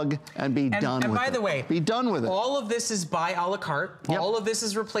to plug and be done with it. And by the way, be done with it. All of this is buy a la carte. All of this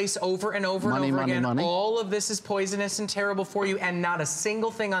is replaced over and over and over again. All of this is poisonous and terrible for you, and not a single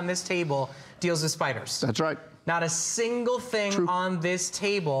thing on this table deals with spiders. That's right. Not a single thing on this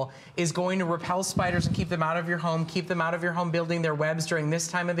table is going to repel spiders and keep them out of your home, keep them out of your home building their webs during this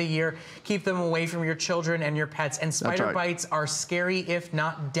time of the year, keep them away from your children and your pets. And spider bites are scary, if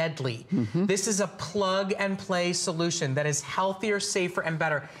not deadly. This is a plug and play solution that is healthier, safer, and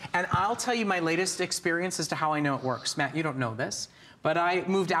better. And I'll tell you my latest experience as to how I know it works. Matt, you don't know this, but I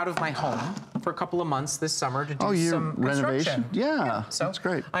moved out of my home for a couple of months this summer to do some renovation. construction. Yeah, so that's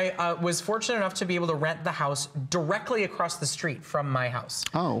great. I was fortunate enough to be able to rent the house directly across the street from my house.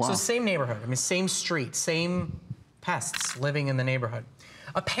 Oh, wow. So same neighborhood, I mean, same street, same pests living in the neighborhood.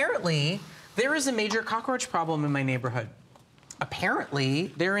 Apparently, there is a major cockroach problem in my neighborhood. Apparently,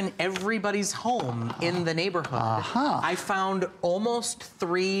 they're in everybody's home in the neighborhood. I found almost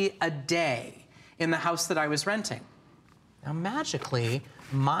 3 a day in the house that I was renting. Now, magically,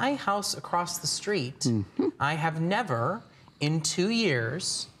 my house across the street, I have never, in 2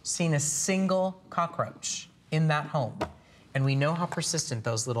 years, seen a single cockroach in that home. And we know how persistent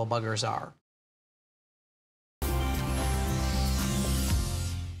those little buggers are.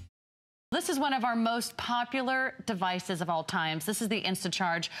 This is one of our most popular devices of all times. This is the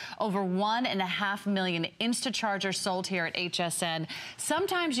InstaCharge. Over 1.5 million InstaChargers sold here at HSN.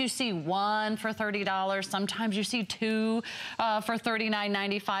 Sometimes you see one for $30. Sometimes you see two for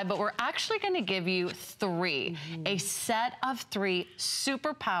 $39.95. But we're actually going to give you three. A set of three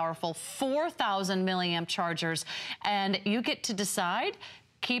super powerful 4,000 milliamp chargers. And you get to decide.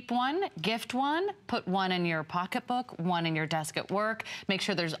 Keep one, gift one, put one in your pocketbook, one in your desk at work. Make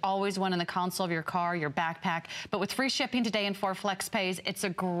sure there's always one in the console of your car, your backpack. But with free shipping today and 4 flex pays, it's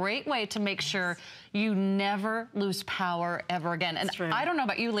a great way to make sure you never lose power ever again. And I don't know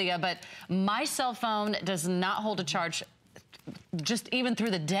about you, Leah, but my cell phone does not hold a charge just even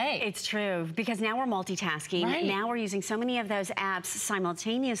through the day. It's true, because now we're multitasking. Right. Now we're using so many of those apps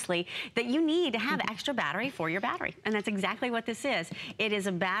simultaneously that you need to have extra battery for your battery. And that's exactly what this is. It is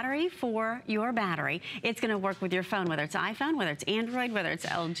a battery for your battery. It's going to work with your phone, whether it's iPhone, whether it's Android, whether it's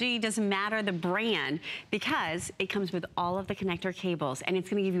LG, doesn't matter the brand, because it comes with all of the connector cables, and it's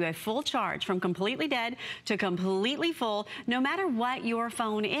going to give you a full charge from completely dead to completely full, no matter what your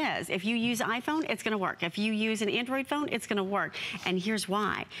phone is. If you use iPhone, it's going to work. If you use an Android phone, it's going to work. And here's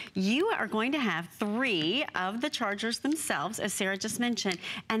why. You are going to have 3 of the chargers themselves, as Sarah just mentioned.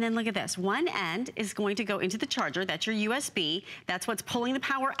 And then look at this. One end is going to go into the charger. That's your USB. That's what's pulling the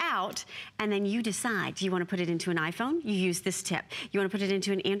power out. And then you decide, do you want to put it into an iPhone? You use this tip. You want to put it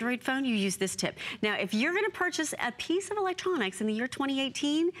into an Android phone? You use this tip. Now, if you're going to purchase a piece of electronics in the year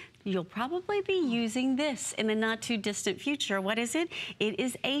 2018, you'll probably be using this in the not too distant future. What is it? It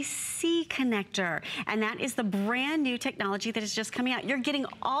is a C connector. And that is the brand new technology that is just coming out. You're getting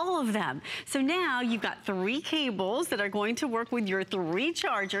all of them. So now you've got 3 cables that are going to work with your 3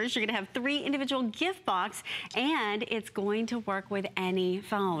 chargers. You're gonna have 3 individual gift box, and it's going to work with any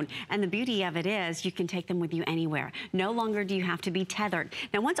phone. And the beauty of it is you can take them with you anywhere. No longer do you have to be tethered.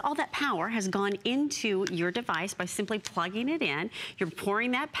 Now, once all that power has gone into your device by simply plugging it in, you're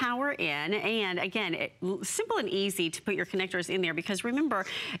pouring that power in, and again, simple and easy to put your connectors in there, because remember,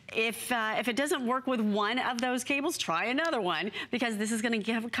 if it doesn't work with one of those cables, try another one, because this is going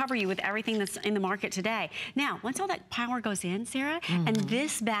to cover you with everything that's in the market today. Now, once all that power goes in, Sarah, and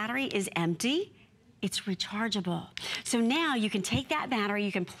this battery is empty, it's rechargeable. So now you can take that battery,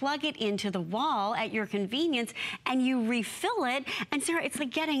 you can plug it into the wall at your convenience, and you refill it. And Sarah, it's like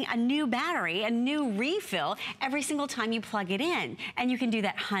getting a new battery, a new refill every single time you plug it in. And you can do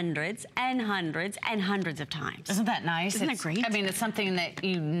that hundreds and hundreds and hundreds of times. Isn't that nice? Isn't that great? I mean, it's something that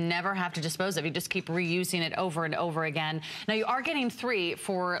you never have to dispose of. You just keep reusing it over and over again. Now, you are getting 3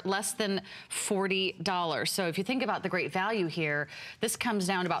 for less than $40. So if you think about the great value here, this comes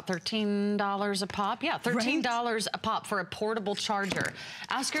down to about $13 a pop. Yeah, $13 a pop for a portable charger.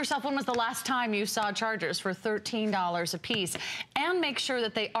 Ask yourself, when was the last time you saw chargers for $13 a piece? And make sure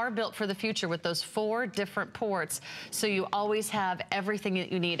that they are built for the future with those 4 different ports, so you always have everything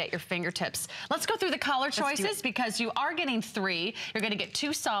that you need at your fingertips. Let's go through the color choices, because you are getting 3. You're going to get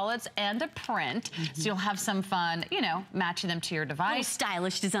 2 solids and a print, so you'll have some fun, you know, matching them to your device.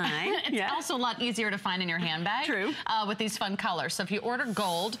 Stylish design. It's also a lot easier to find in your handbag. True. With these fun colors. So if you order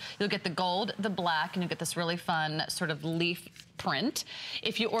gold, you'll get the gold, the black, and you get this really fun sort of leaf print.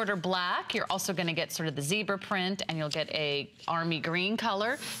 If you order black, you're also going to get sort of the zebra print, and you'll get a army green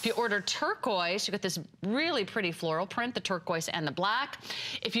color. If you order turquoise, you get this really pretty floral print, the turquoise and the black.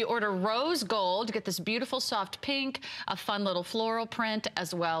 If you order rose gold, you get this beautiful soft pink, a fun little floral print,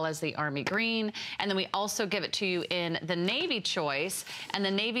 as well as the army green. And then we also give it to you in the navy choice, and the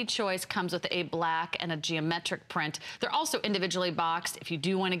navy choice comes with a black and a geometric print. They're also individually boxed. If you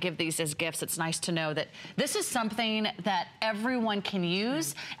do want to give these as gifts, it's nice to know that this is something that everyone can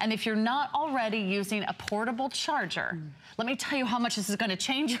use. And if you're not already using a portable charger, let me tell you how much this is going to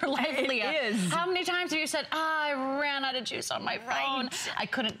change your life, Leah. It is. How many times have you said, I ran out of juice on my phone. I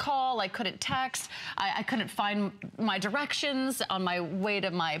couldn't call, I couldn't text, I couldn't find my directions on my way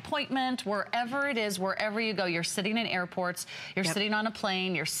to my appointment. Wherever it is, wherever you go, you're sitting in airports, you're sitting on a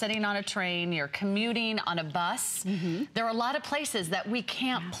plane, you're sitting on a train, you're commuting on a bus. There are a lot of places that we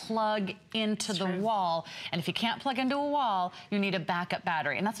can't plug into the wall. And if you can't plug into a wall, you need a backup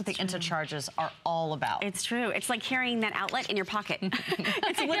battery. And that's what the InstaCharges are all about. It's true. It's like carrying that outlet in your pocket.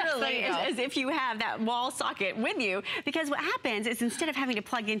 It's literally as if you have that wall socket with you, because what happens is, instead of having to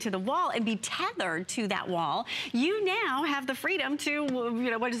plug into the wall and be tethered to that wall, you now have the freedom to, you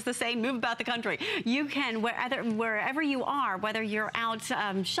know, what is the saying, move about the country. You can, wherever you are, whether you're out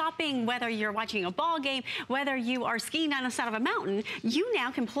shopping, whether you're watching a ball game, whether you are skiing down the side of a mountain, you now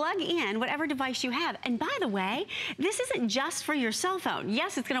can plug in whatever device you have. And by the way, this isn't just just for your cell phone.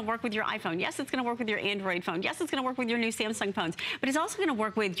 Yes, it's gonna work with your iPhone. Yes, it's gonna work with your Android phone. Yes, it's gonna work with your new Samsung phones, but it's also gonna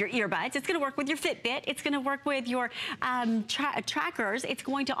work with your earbuds. It's gonna work with your Fitbit. It's gonna work with your trackers. It's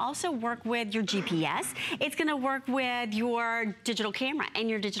going to also work with your GPS. It's gonna work with your digital camera and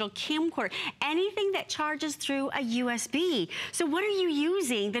your digital camcorder. Anything that charges through a USB. So what are you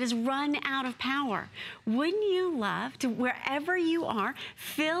using that is run out of power? Wouldn't you love to, wherever you are,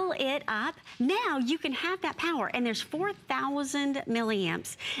 fill it up? Now you can have that power, and there's 4,000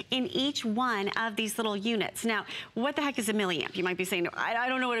 milliamps in each one of these little units. Now, what the heck is a milliamp? You might be saying, I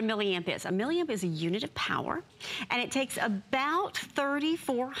don't know what a milliamp is. A milliamp is a unit of power, and it takes about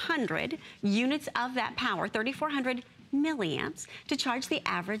 3,400 units of that power, 3,400 milliamps, to charge the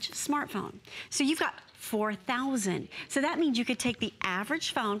average smartphone. So you've got 4,000. So that means you could take the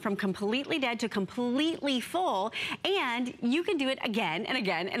average phone from completely dead to completely full, and you can do it again and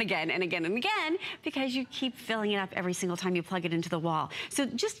again and again and again and again because you keep filling it up every single time you plug it into the wall. So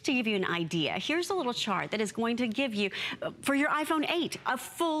just to give you an idea, here's a little chart that is going to give you, for your iPhone 8, a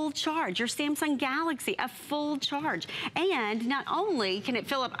full charge, your Samsung Galaxy, a full charge. And not only can it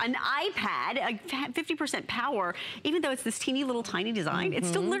fill up an iPad, a 50% power, even though it's this teeny little tiny design, it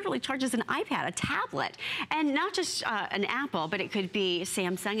still literally charges an iPad, a tablet. And not just an Apple, but it could be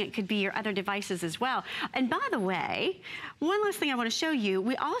Samsung, it could be your other devices as well. And by the way, one last thing I want to show you,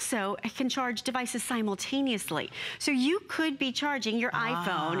 we also can charge devices simultaneously. So you could be charging your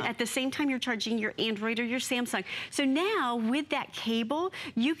iPhone at the same time you're charging your Android or your Samsung. So now with that cable,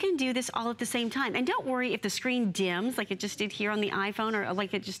 you can do this all at the same time. And don't worry if the screen dims like it just did here on the iPhone or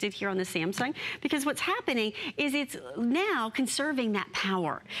like it just did here on the Samsung, because what's happening is it's now conserving that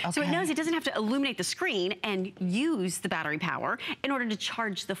power. Okay. So it knows it doesn't have to illuminate the screen and use the battery power in order to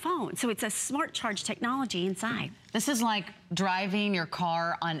charge the phone. So it's a smart charge technology inside. This is like driving your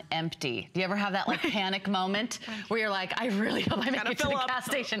car on empty. Do you ever have that like panic moment where you're like, I really hope I make it to the gas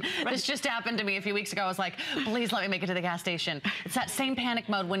station? This just happened to me a few weeks ago. I was like, please let me make it to the gas station. It's that same panic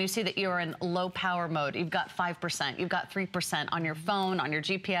mode when you see that you're in low power mode. You've got 5%, you've got 3% on your phone, on your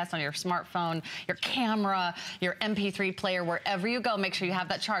GPS, on your smartphone, your camera, your MP3 player, wherever you go, make sure you have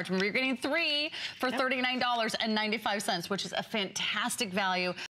that charge. Remember, you're getting 3 for $39.95, which is a fantastic value.